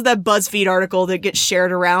 This is that BuzzFeed article that gets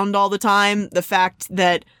shared around all the time. The fact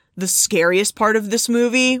that the scariest part of this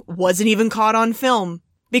movie wasn't even caught on film.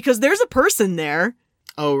 Because there's a person there.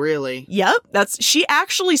 Oh, really? Yep. She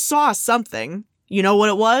actually saw something. You know what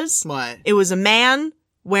it was? What? It was a man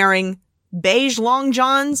wearing beige long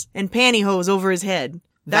johns and pantyhose over his head.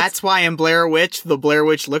 That's why in Blair Witch, the Blair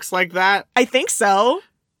Witch looks like that? I think so.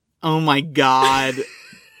 Oh my god.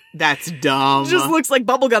 That's dumb. It just looks like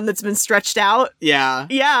bubblegum that's been stretched out. Yeah.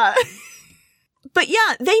 Yeah. But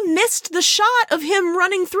yeah, they missed the shot of him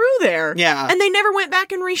running through there. Yeah. And they never went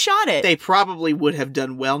back and reshot it. They probably would have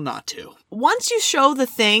done well not to. Once you show the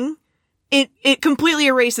thing, it completely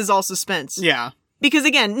erases all suspense. Yeah. Because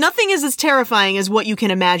again, nothing is as terrifying as what you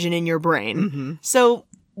can imagine in your brain. Mm-hmm. So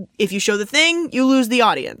if you show the thing, you lose the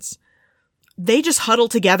audience. They just huddle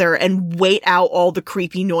together and wait out all the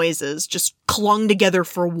creepy noises, just clung together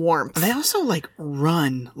for warmth. They also, like,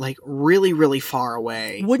 run, like, really, really far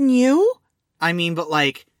away. Wouldn't you? I mean, but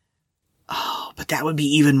like, but that would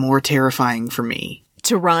be even more terrifying for me.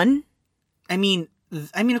 To run? I mean,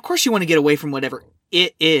 of course you want to get away from whatever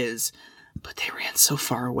it is, but they ran so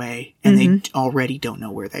far away, and they already don't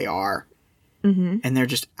know where they are. Mm-hmm. And they're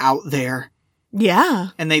just out there. Yeah.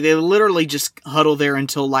 And they literally just huddle there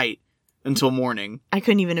until morning. I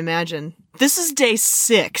couldn't even imagine. This is day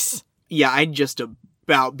 6. Yeah, I'd just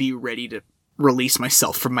about be ready to release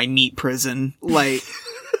myself from my meat prison. Like,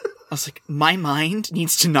 I was like, my mind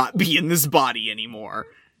needs to not be in this body anymore.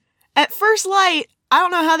 At first light, I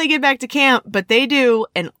don't know how they get back to camp, but they do,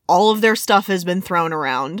 and all of their stuff has been thrown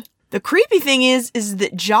around. The creepy thing is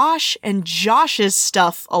that Josh and Josh's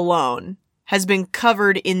stuff alone has been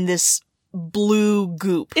covered in this blue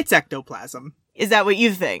goop. It's ectoplasm. Is that what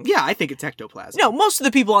you think? Yeah, I think it's ectoplasm. No, most of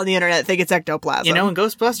the people on the internet think it's ectoplasm. You know, in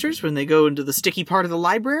Ghostbusters, when they go into the sticky part of the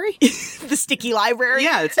library? The sticky library?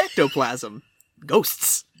 Yeah, it's ectoplasm.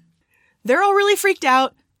 Ghosts. They're all really freaked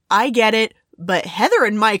out. I get it. But Heather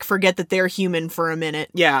and Mike forget that they're human for a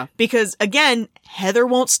minute. Yeah. Because, again, Heather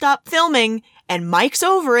won't stop filming, and Mike's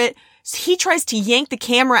over it. So he tries to yank the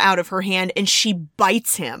camera out of her hand, and she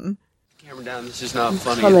bites him. Camera down, this is not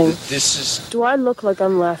funny. Coming. This is... Do I look like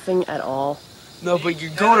I'm laughing at all? No, but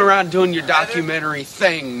you're going around doing your documentary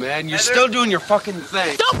thing, man. You're still doing your fucking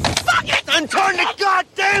thing. Don't fuck it! Then turn the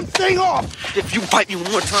goddamn thing off! If you bite me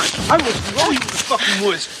one more time, I will throw you in the fucking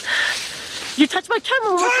woods. You touch my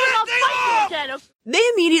camera, I'll fight you again. They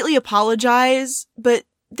immediately apologize, but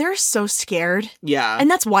they're so scared. Yeah. And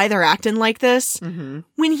that's why they're acting like this. Mm-hmm.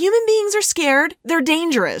 When human beings are scared, they're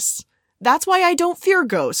dangerous. That's why I don't fear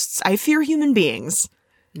ghosts. I fear human beings.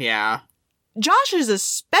 Yeah. Josh is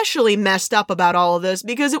especially messed up about all of this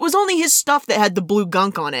because it was only his stuff that had the blue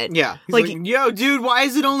gunk on it. Yeah. He's like, yo, dude, why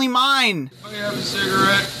is it only mine? Anybody have a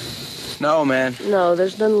cigarette? No, man. No,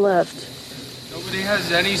 there's none left. Nobody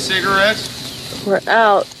has any cigarettes? We're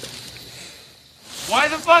out.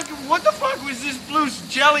 What the fuck was this blue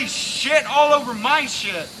jelly shit all over my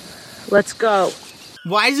shit? Let's go.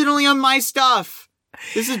 Why is it only on my stuff?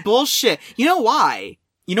 This is bullshit. You know why?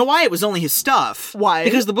 You know why it was only his stuff? Why?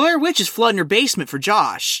 Because the Blair Witch is flooding her basement for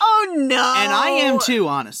Josh. Oh, no. And I am too,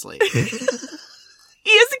 honestly. He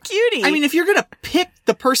is a cutie. I mean, if you're gonna pick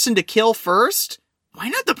the person to kill first, why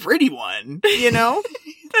not the pretty one? You know?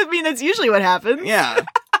 I mean, that's usually what happens. Yeah.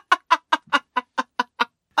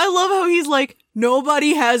 I love how he's like,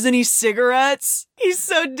 nobody has any cigarettes. He's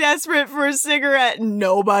so desperate for a cigarette.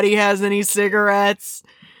 Nobody has any cigarettes.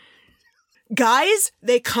 Guys,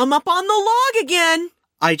 they come up on the log again.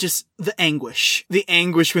 The anguish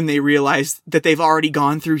when they realize that they've already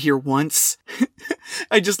gone through here once.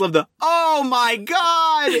 I just love oh my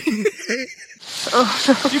God! You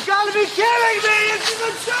gotta be kidding me! This is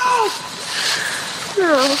a joke!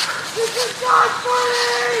 No. This is not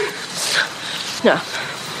funny! No.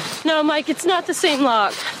 No, Mike, it's not the same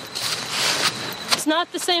log. It's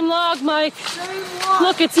not the same log, Mike. Same log.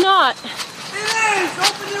 Look, it's not. It is!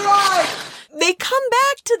 Open your eyes! They come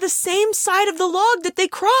back to the same side of the log that they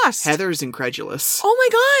crossed. Heather's incredulous. Oh my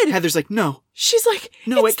God. Heather's like, no. She's like,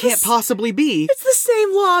 no, it can't possibly be. It's the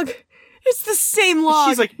same log. It's the same log.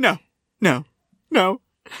 She's like, no.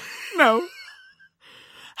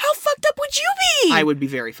 How fucked up would you be? I would be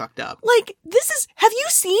very fucked up. Like, have you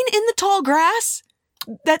seen In the Tall Grass?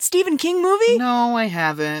 That Stephen King movie? No, I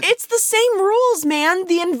haven't. It's the same rules, man.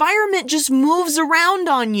 The environment just moves around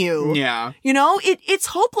on you. Yeah. You know, it's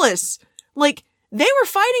hopeless. Like, they were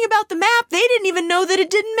fighting about the map. They didn't even know that it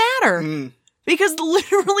didn't matter. Because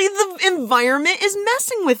literally the environment is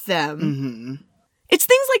messing with them. Mm-hmm. It's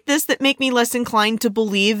things like this that make me less inclined to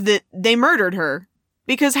believe that they murdered her.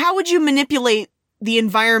 Because how would you manipulate the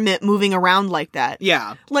environment moving around like that?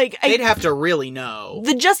 Yeah. Like, they'd have to really know.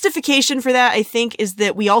 The justification for that, I think, is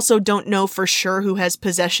that we also don't know for sure who has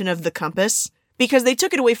possession of the compass. Because they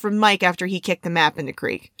took it away from Mike after he kicked the map in the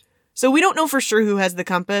creek. So we don't know for sure who has the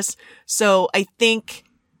compass. So I think,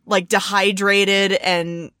 like, dehydrated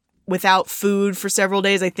and without food for several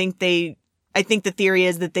days, I think the theory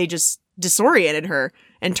is that they just disoriented her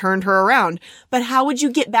and turned her around. But how would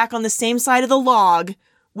you get back on the same side of the log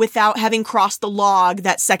without having crossed the log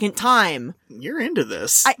that second time? You're into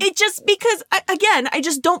this. I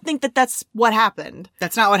just don't think that that's what happened.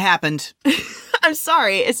 That's not what happened. I'm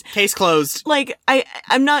sorry. It's case closed. Like,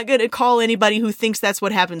 I'm not gonna call anybody who thinks that's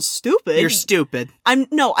what happened stupid. You're stupid. I'm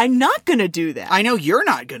not gonna do that. I know you're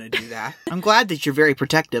not gonna do that. I'm glad that you're very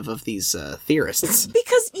protective of these theorists.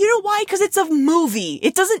 Because, you know why? Because it's a movie.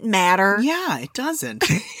 It doesn't matter. Yeah, it doesn't.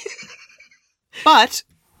 But,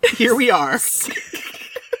 here we are.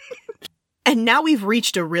 And now we've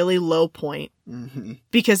reached a really low point. Mm-hmm.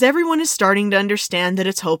 Because everyone is starting to understand that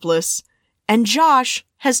it's hopeless. And Josh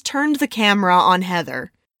has turned the camera on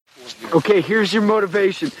Heather. Okay, here's your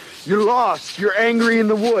motivation. You're lost. You're angry in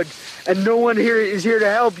the woods. And no one here is here to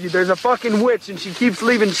help you. There's a fucking witch and she keeps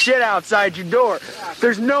leaving shit outside your door.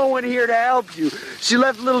 There's no one here to help you. She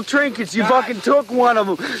left little trinkets. You fucking took one of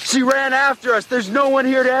them. She ran after us. There's no one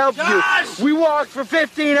here to help you. We walked for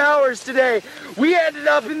 15 hours today. We ended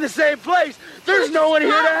up in the same place. There's no one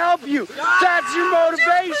here to help you. That's your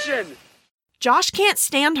motivation. Josh can't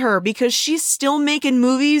stand her because she's still making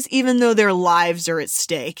movies even though their lives are at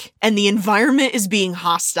stake and the environment is being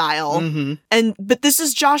hostile. Mm-hmm. But this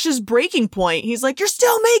is Josh's breaking point. He's like, you're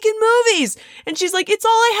still making movies. And she's like, it's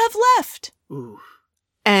all I have left. Ooh.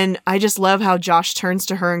 And I just love how Josh turns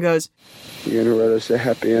to her and goes, You gonna write us a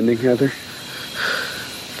happy ending, Heather?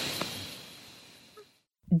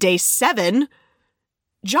 Day 7,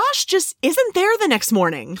 Josh just isn't there the next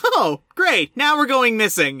morning. Oh, great. Now we're going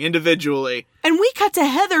missing individually. And we cut to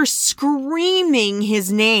Heather screaming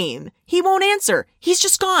his name. He won't answer. He's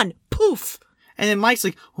just gone. Poof. And then Mike's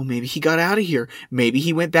like, well, maybe he got out of here. Maybe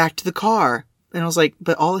he went back to the car. And I was like,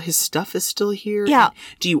 but all his stuff is still here? Yeah.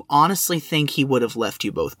 Do you honestly think he would have left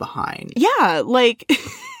you both behind? Yeah, like...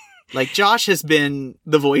 Like, Josh has been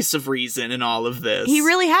the voice of reason in all of this. He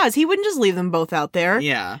really has. He wouldn't just leave them both out there.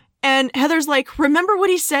 Yeah. And Heather's like, remember what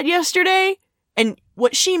he said yesterday? And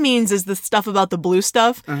what she means is the stuff about the blue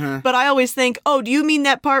stuff. Uh-huh. But I always think, oh, do you mean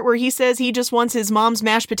that part where he says he just wants his mom's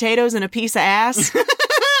mashed potatoes and a piece of ass?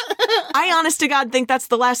 I honest to God think that's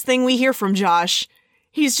the last thing we hear from Josh.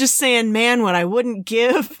 He's just saying, man, what I wouldn't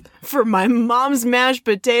give for my mom's mashed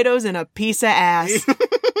potatoes and a piece of ass.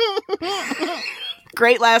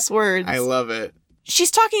 Great last words. I love it.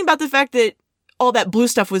 She's talking about the fact that all that blue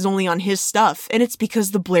stuff was only on his stuff, and it's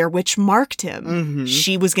because the Blair Witch marked him. Mm-hmm.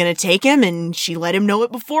 She was going to take him, and she let him know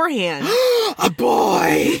it beforehand. A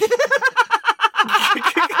boy!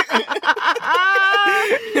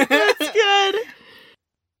 That's good.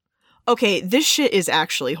 Okay, this shit is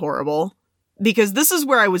actually horrible. Because this is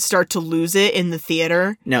where I would start to lose it in the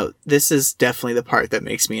theater. No, this is definitely the part that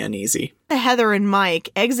makes me uneasy. Heather and Mike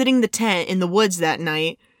exiting the tent in the woods that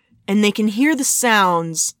night, and they can hear the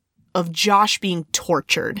sounds of Josh being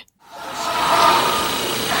tortured.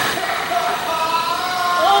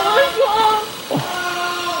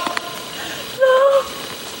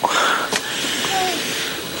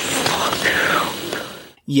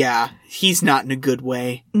 Yeah, he's not in a good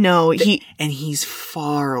way. No, And he's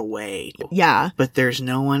far away. Yeah. But there's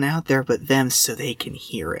no one out there but them so they can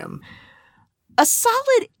hear him. A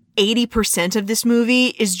solid 80% of this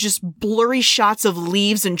movie is just blurry shots of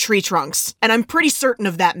leaves and tree trunks. And I'm pretty certain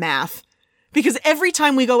of that math. Because every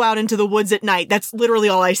time we go out into the woods at night, that's literally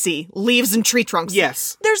all I see. Leaves and tree trunks.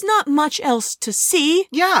 Yes. There's not much else to see.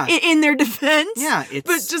 Yeah. In their defense. Yeah, it's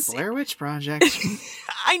but just Blair Witch Project.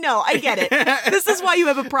 I know, I get it. This is why you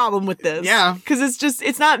have a problem with this. Yeah. Because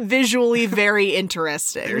it's not visually very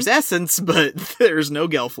interesting. There's essence, but there's no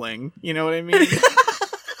Gelfling. You know what I mean?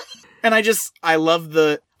 And I love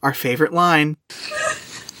our favorite line.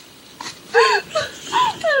 I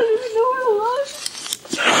don't even know where to look.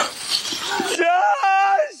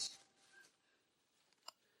 Josh!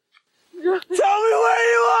 Tell me where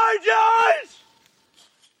you are, Josh!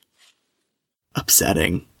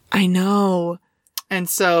 Upsetting. I know. And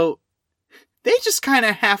so they just kind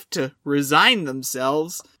of have to resign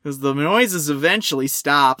themselves because the noises eventually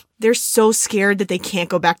stop. They're so scared that they can't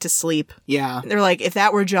go back to sleep. Yeah. They're like, if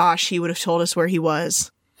that were Josh, he would have told us where he was.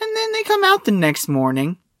 And then they come out the next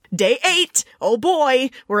morning. Day 8. Oh boy,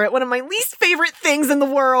 we're at one of my least favorite things in the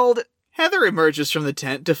world. Heather emerges from the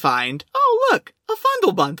tent to find, oh look, a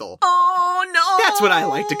Fundle Bundle. Oh no! That's what I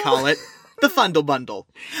like to call it. The Fundle Bundle.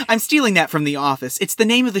 I'm stealing that from The Office. It's the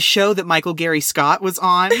name of the show that Michael Gary Scott was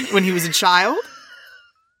on when he was a child.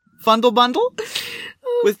 Fundle Bundle?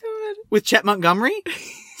 With Chet Montgomery?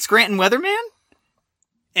 Scranton Weatherman?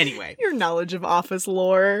 Anyway. Your knowledge of Office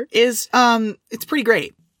lore is, it's pretty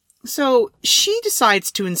great. So she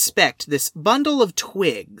decides to inspect this bundle of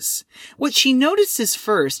twigs. What she notices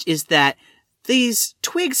first is that these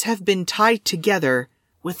twigs have been tied together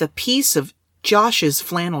with a piece of Josh's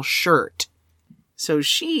flannel shirt. So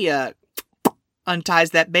she,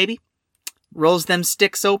 unties that baby, rolls them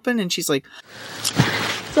sticks open, and she's like,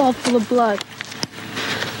 It's all full of blood.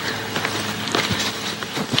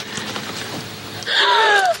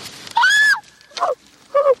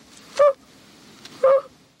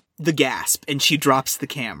 the gasp, and she drops the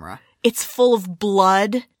camera. It's full of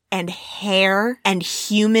blood and hair and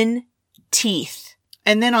human teeth.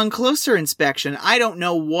 And then on closer inspection, I don't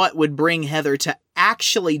know what would bring Heather to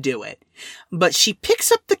actually do it, but she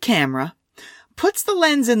picks up the camera, puts the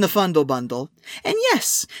lens in the Fundle Bundle, and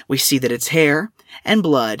yes, we see that it's hair and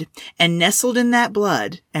blood, and nestled in that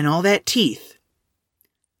blood and all that teeth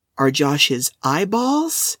are Josh's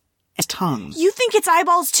eyeballs and tongue. You think it's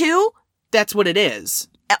eyeballs too? That's what it is.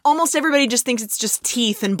 Almost everybody just thinks it's just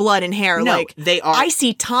teeth and blood and hair. No, like, they are. I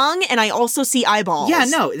see tongue and I also see eyeballs. Yeah,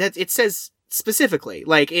 no, it says specifically,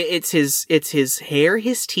 like, it's his hair,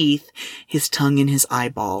 his teeth, his tongue, and his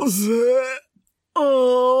eyeballs.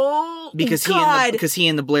 Oh, because God. he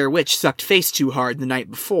and the Blair Witch sucked face too hard the night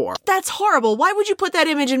before. That's horrible. Why would you put that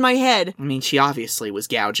image in my head? I mean, she obviously was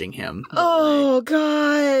gouging him. Oh,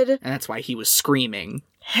 God. And that's why he was screaming.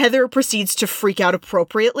 Heather proceeds to freak out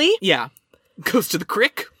appropriately. Yeah. Goes to the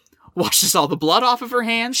crick, washes all the blood off of her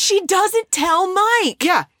hands. She doesn't tell Mike.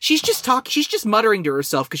 Yeah, she's just muttering to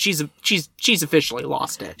herself because she's officially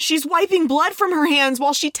lost it. She's wiping blood from her hands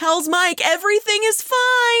while she tells Mike everything is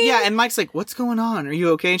fine. Yeah, and Mike's like, "What's going on? Are you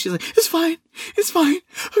okay?" And she's like, "It's fine. It's fine.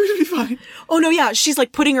 I'm gonna be fine." Oh no, yeah, she's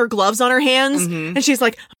like putting her gloves on her hands, and she's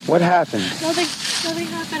like, "What happened?" Nothing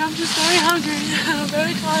happened. I'm just very hungry and I'm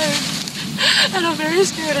very tired. And I'm very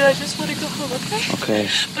scared and I just want to go home, okay? Okay.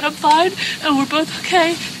 But I'm fine and we're both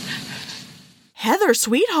okay. Heather,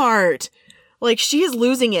 sweetheart. Like, she is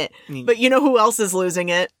losing it. But you know who else is losing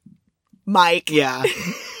it? Mike. Yeah.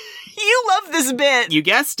 You love this bit. You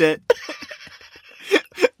guessed it.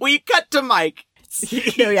 We cut to Mike.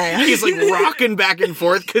 Yeah. He's like rocking back and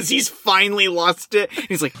forth because he's finally lost it.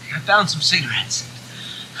 He's like, I found some cigarettes.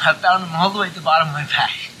 I found them all the way at the bottom of my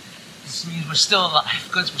pack. This means we're still alive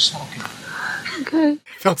because we're smoking. Okay.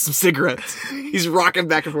 Found some cigarettes. He's rocking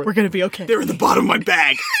back and forth. We're gonna be okay. They're in the bottom of my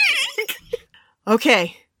bag.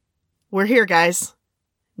 Okay. We're here, guys.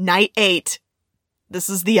 Night 8. This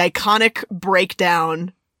is the iconic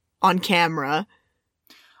breakdown on camera.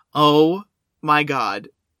 Oh my God.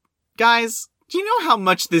 Guys, do you know how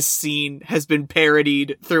much this scene has been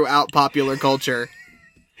parodied throughout popular culture?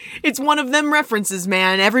 It's one of them references,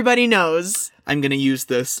 man. Everybody knows. I'm going to use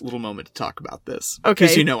this little moment to talk about this. Okay.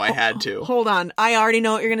 Because you know I had to. Hold on. I already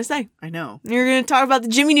know what you're going to say. I know. You're going to talk about the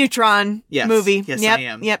Jimmy Neutron movie. Yes, yep, I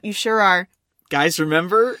am. Yep, you sure are. Guys,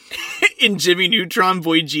 remember in Jimmy Neutron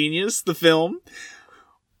Boy Genius, the film,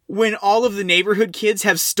 when all of the neighborhood kids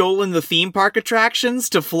have stolen the theme park attractions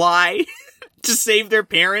to fly to save their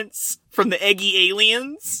parents from the eggy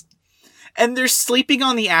aliens? And they're sleeping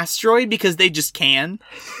on the asteroid because they just can.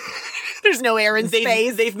 There's no air in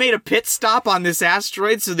space. They've made a pit stop on this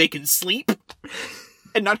asteroid so they can sleep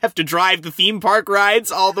and not have to drive the theme park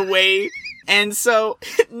rides all the way. And so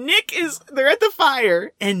they're at the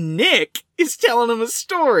fire and Nick is telling them a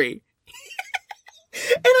story.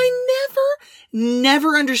 And I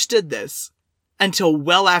never understood this until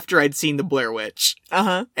well after I'd seen the Blair Witch.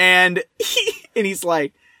 Uh-huh. And he's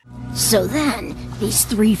like, so then, these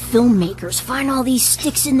three filmmakers find all these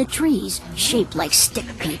sticks in the trees, shaped like stick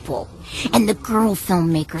people. And the girl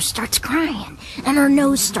filmmaker starts crying, and her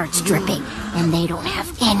nose starts dripping, and they don't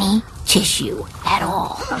have any tissue at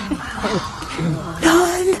all.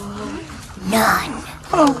 None.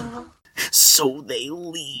 So they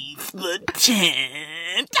leave the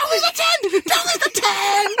tent. Don't leave the tent! Don't leave the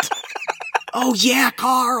tent! Oh yeah,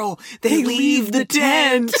 Carl! They leave the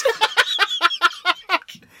tent!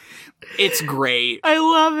 It's great. I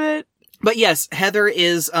love it. But yes, Heather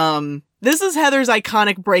is, This is Heather's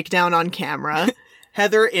iconic breakdown on camera.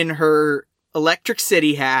 Heather in her Electric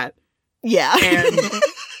City hat. Yeah. And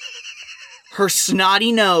her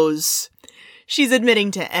snotty nose. She's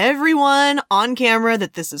admitting to everyone on camera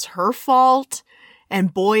that this is her fault.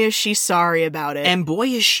 And boy, is she sorry about it. And boy,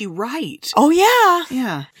 is she right. Oh, yeah.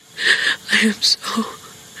 Yeah. I am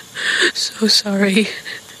so sorry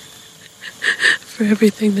for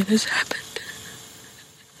everything that has happened.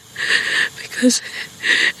 Because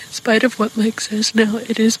in spite of what Mike says now,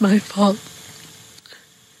 it is my fault.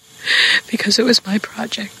 Because it was my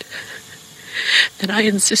project. And I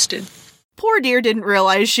insisted. Poor dear didn't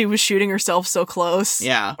realize she was shooting herself so close.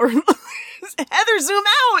 Yeah. Or Heather, zoom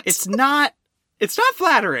out. It's not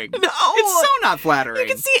flattering. No. It's so not flattering. You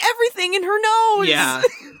can see everything in her nose. Yeah.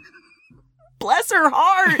 Bless her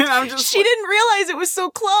heart. She didn't realize it was so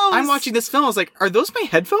close. I'm watching this film. I was like, are those my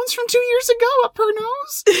headphones from 2 years ago up her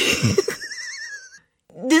nose?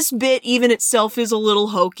 This bit even itself is a little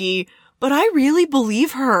hokey, but I really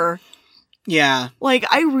believe her. Yeah. Like,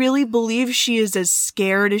 I really believe she is as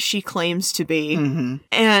scared as she claims to be. Mm-hmm.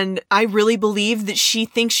 And I really believe that she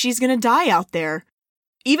thinks she's gonna die out there.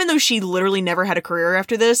 Even though she literally never had a career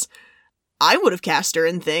after this, I would have cast her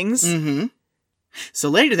in things. Mm-hmm. So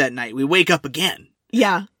later that night, we wake up again.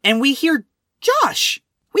 Yeah. And we hear Josh.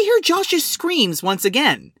 We hear Josh's screams once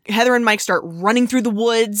again. Heather and Mike start running through the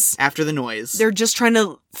woods. After the noise. They're just trying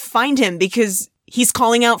to find him because he's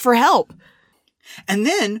calling out for help. And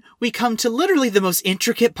then we come to literally the most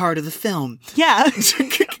intricate part of the film. Yeah.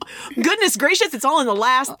 Goodness gracious, it's all in the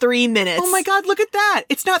last 3 minutes. Oh my god, look at that.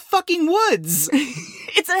 It's not fucking woods.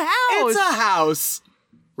 It's a house. It's a house.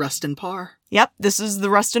 Rustin Parr. Yep, this is the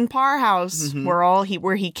Rustin Parr house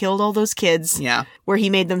where he killed all those kids. Yeah. Where he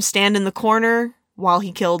made them stand in the corner while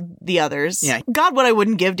he killed the others. Yeah. God, what I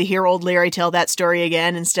wouldn't give to hear old Larry tell that story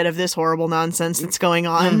again instead of this horrible nonsense that's going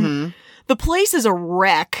on. Mm-hmm. The place is a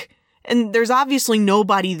wreck. And there's obviously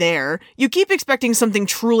nobody there. You keep expecting something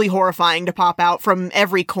truly horrifying to pop out from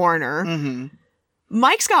every corner. Mm-hmm.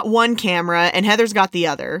 Mike's got one camera, and Heather's got the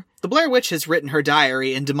other. The Blair Witch has written her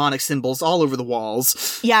diary in demonic symbols all over the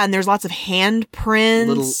walls. Yeah, and there's lots of handprints.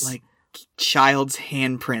 Little, like, child's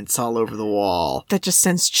handprints all over the wall. That just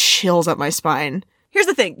sends chills up my spine. Here's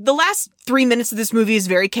the thing. The last 3 minutes of this movie is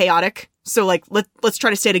very chaotic. So, like, let's try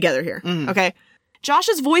to stay together here. Okay?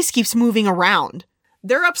 Josh's voice keeps moving around.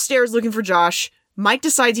 They're upstairs looking for Josh. Mike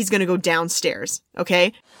decides he's going to go downstairs,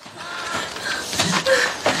 okay?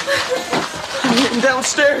 I hear him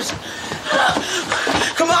downstairs.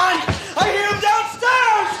 Come on! I hear him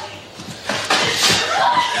downstairs!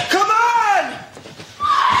 Come on!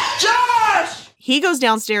 Josh! He goes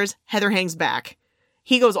downstairs. Heather hangs back.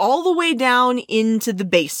 He goes all the way down into the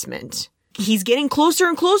basement. He's getting closer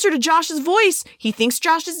and closer to Josh's voice. He thinks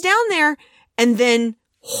Josh is down there. And then,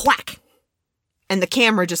 whack! And the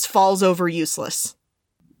camera just falls over useless.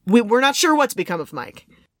 We're not sure what's become of Mike.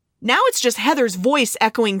 Now it's just Heather's voice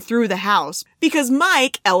echoing through the house, because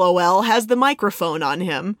Mike, LOL, has the microphone on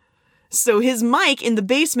him. So his mic in the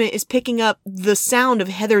basement is picking up the sound of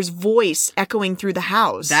Heather's voice echoing through the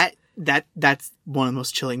house. That's one of the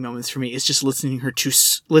most chilling moments for me, is just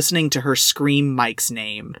listening to her scream Mike's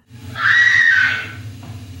name.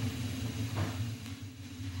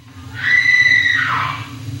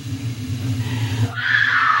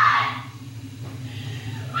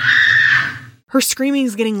 her screaming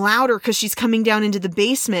is getting louder because she's coming down into the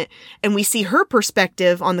basement, and we see her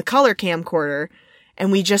perspective on the color camcorder,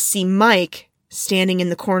 and we just see Mike standing in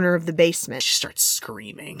the corner of the basement. She starts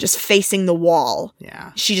screaming. Just facing the wall.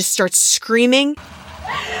 Yeah. She just starts screaming.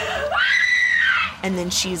 And then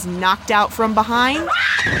she's knocked out from behind.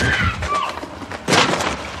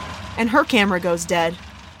 And her camera goes dead.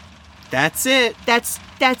 That's it. That's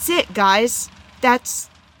it, guys. That's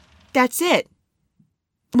it.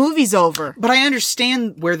 Movie's over. But I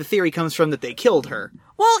understand where the theory comes from that they killed her.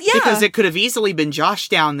 Well, yeah. Because it could have easily been Josh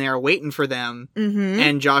down there waiting for them,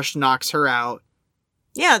 and Josh knocks her out.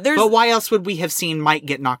 Yeah, But why else would we have seen Mike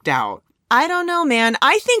get knocked out? I don't know, man.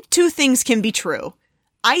 I think two things can be true.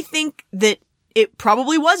 I think that it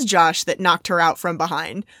probably was Josh that knocked her out from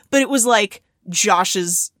behind, but it was like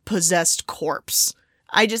Josh's possessed corpse.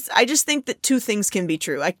 I just think that two things can be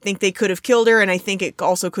true. I think they could have killed her, and I think it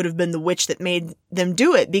also could have been the witch that made them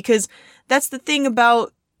do it, because that's the thing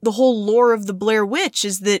about the whole lore of the Blair Witch,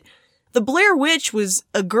 is that the Blair Witch was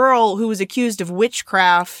a girl who was accused of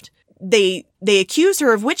witchcraft. They accuse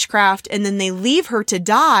her of witchcraft, and then they leave her to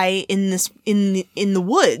die in the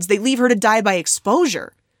woods. They leave her to die by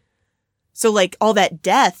exposure. So like all that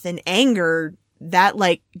death and anger, that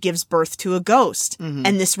like gives birth to a ghost,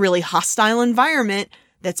 and this really hostile environment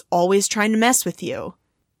that's always trying to mess with you.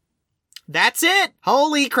 That's it.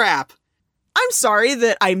 Holy crap. I'm sorry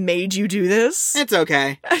that I made you do this. It's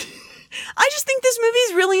okay. I just think this movie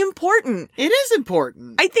is really important. It is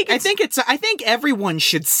important. I think everyone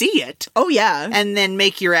should see it. Oh yeah. And then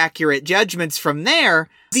make your accurate judgments from there.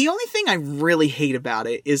 The only thing I really hate about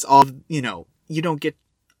it is you don't get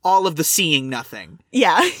all of the seeing nothing.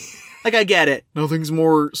 Yeah. Like, I get it. Nothing's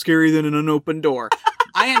more scary than an unopened door.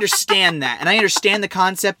 I understand that. And I understand the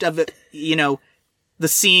concept of it, the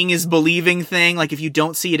seeing is believing thing. Like, if you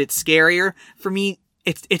don't see it, it's scarier. For me,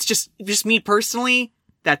 it's just me personally,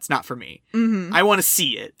 that's not for me. I want to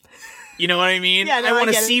see it. You know what I mean? Yeah, no, I want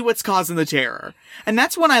to get see what's causing the terror. And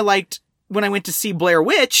that's when I went to see Blair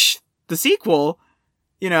Witch, the sequel,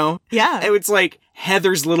 Yeah. It's like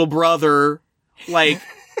Heather's little brother, like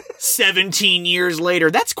 17 years later.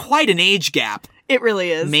 That's quite an age gap. It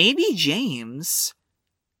really is. Maybe James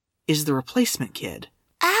is the replacement kid.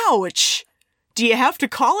 Ouch. Do you have to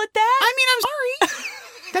call it that? I mean, I'm sorry.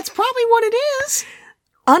 That's probably what it is.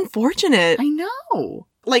 Unfortunate. I know.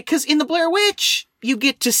 Like, because in the Blair Witch, you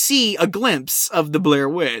get to see a glimpse of the Blair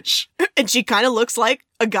Witch. And she kind of looks like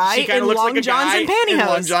a guy in long johns and pantyhose. In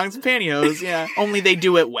long johns and pantyhose, yeah. Only they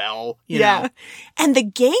do it well, you know. And the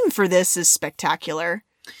game for this is spectacular.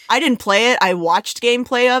 I didn't play it. I watched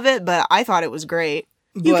gameplay of it, but I thought it was great.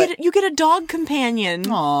 You get a dog companion.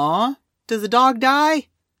 Aw. Does the dog die?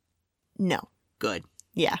 No. Good.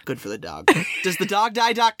 Yeah. Good for the dog.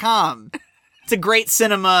 DoesTheDogDie.com. It's a great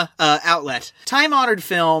cinema outlet. Time-honored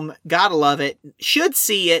film. Gotta love it. Should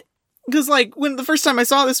see it. Because, when the first time I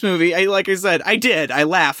saw this movie, I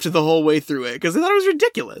laughed the whole way through it, because I thought it was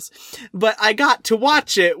ridiculous. But I got to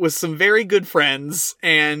watch it with some very good friends,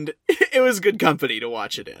 and it was good company to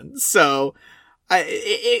watch it in. So,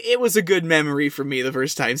 it was a good memory for me the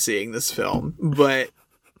first time seeing this film. But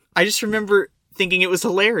I just remember thinking it was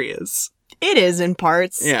hilarious. It is in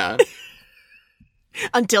parts. Yeah.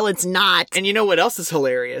 Until it's not. And you know what else is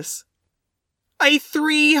hilarious? A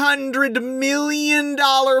 $300 million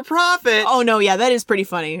profit. Oh, no, yeah, that is pretty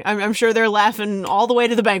funny. I'm sure they're laughing all the way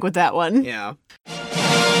to the bank with that one. Yeah.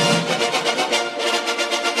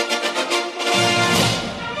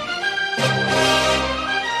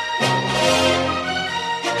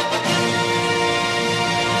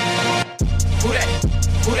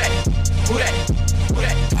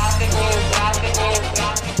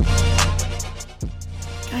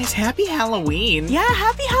 Guys, happy Halloween. Yeah,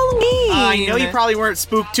 happy Halloween. I know you probably weren't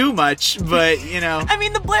spooked too much, but, I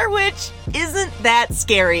mean, the Blair Witch isn't that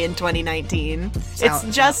scary in 2019.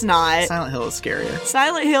 It's just not. Silent Hill is scarier.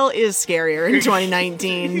 Silent Hill is scarier in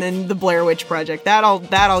 2019 than the Blair Witch Project.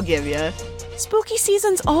 That'll give you. Spooky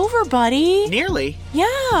season's over, buddy. Nearly.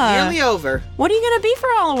 Yeah. Nearly over. What are you gonna be for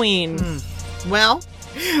Halloween? Well,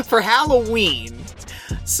 for Halloween,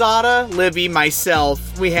 Sada, Libby,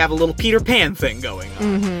 myself, we have a little Peter Pan thing going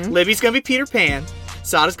on. Libby's gonna be Peter Pan,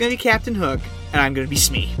 Sada's gonna be Captain Hook, and I'm gonna be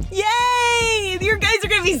Smee. Yay! Your guys are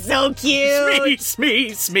gonna be so cute!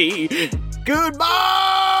 Smee. Good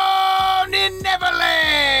morning,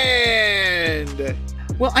 Neverland!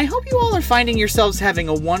 Well, I hope you all are finding yourselves having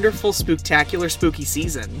a wonderful, spooktacular, spooky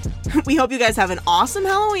season. We hope you guys have an awesome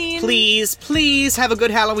Halloween. Please have a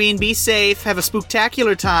good Halloween. Be safe. Have a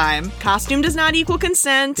spooktacular time. Costume does not equal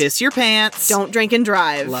consent. Piss your pants. Don't drink and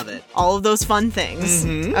drive. Love it. All of those fun things.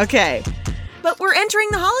 Okay. But we're entering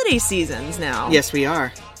the holiday seasons now. Yes, we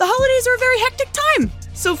are. The holidays are a very hectic time.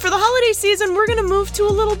 So for the holiday season, we're going to move to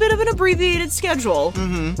a little bit of an abbreviated schedule.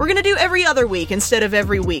 Mm-hmm. We're going to do every other week instead of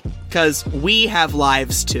every week. Because we have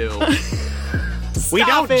lives too. We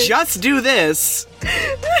don't just do this.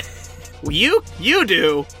 You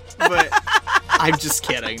do. But I'm just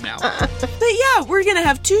kidding now. But yeah, we're going to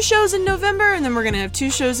have 2 shows in November, and then we're going to have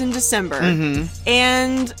 2 shows in December. Mm-hmm.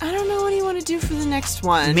 And I don't know what do you want to do for the next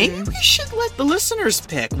one. Maybe we should let the listeners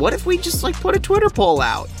pick. What if we just put a Twitter poll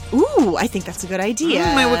out? Ooh, I think that's a good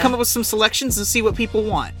idea. Maybe we'll come up with some selections and see what people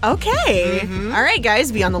want. Okay. Mm-hmm. All right,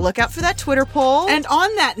 guys, be on the lookout for that Twitter poll. And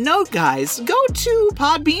on that note, guys, go to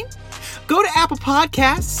Podbean, go to Apple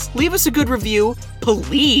Podcasts, leave us a good review,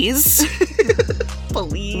 please.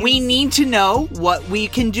 Please. We need to know what we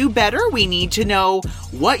can do better. We need to know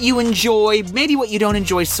what you enjoy, maybe what you don't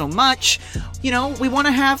enjoy so much. We want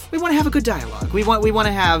to have a good dialogue. We want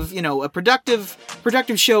to have, a productive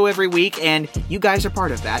show every week, and you guys are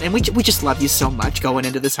part of that. And we just love you so much going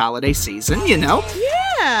into this holiday season, Yeah.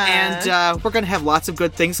 And we're going to have lots of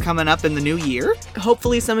good things coming up in the new year.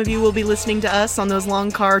 Hopefully some of you will be listening to us on those long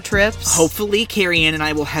car trips. Hopefully Carrie Ann and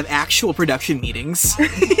I will have actual production meetings.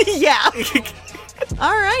 Yeah.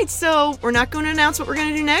 All right, so we're not going to announce what we're going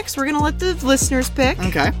to do next. We're going to let the listeners pick.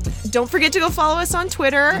 Okay. Don't forget to go follow us on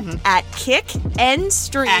Twitter at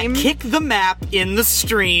KickNStream. At Kick the Map in the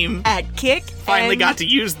stream. At Kick. Finally got to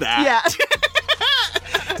use that. Yeah.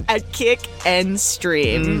 At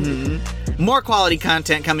KickNStream. Mm-hmm. More quality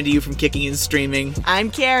content coming to you from Kicking and Streaming.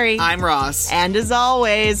 I'm Carrie. I'm Ross. And as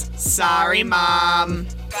always, sorry, Mom.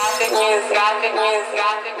 Gossip news, gossip news,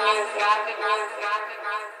 gossip news, gossip news, gossip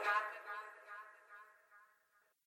news.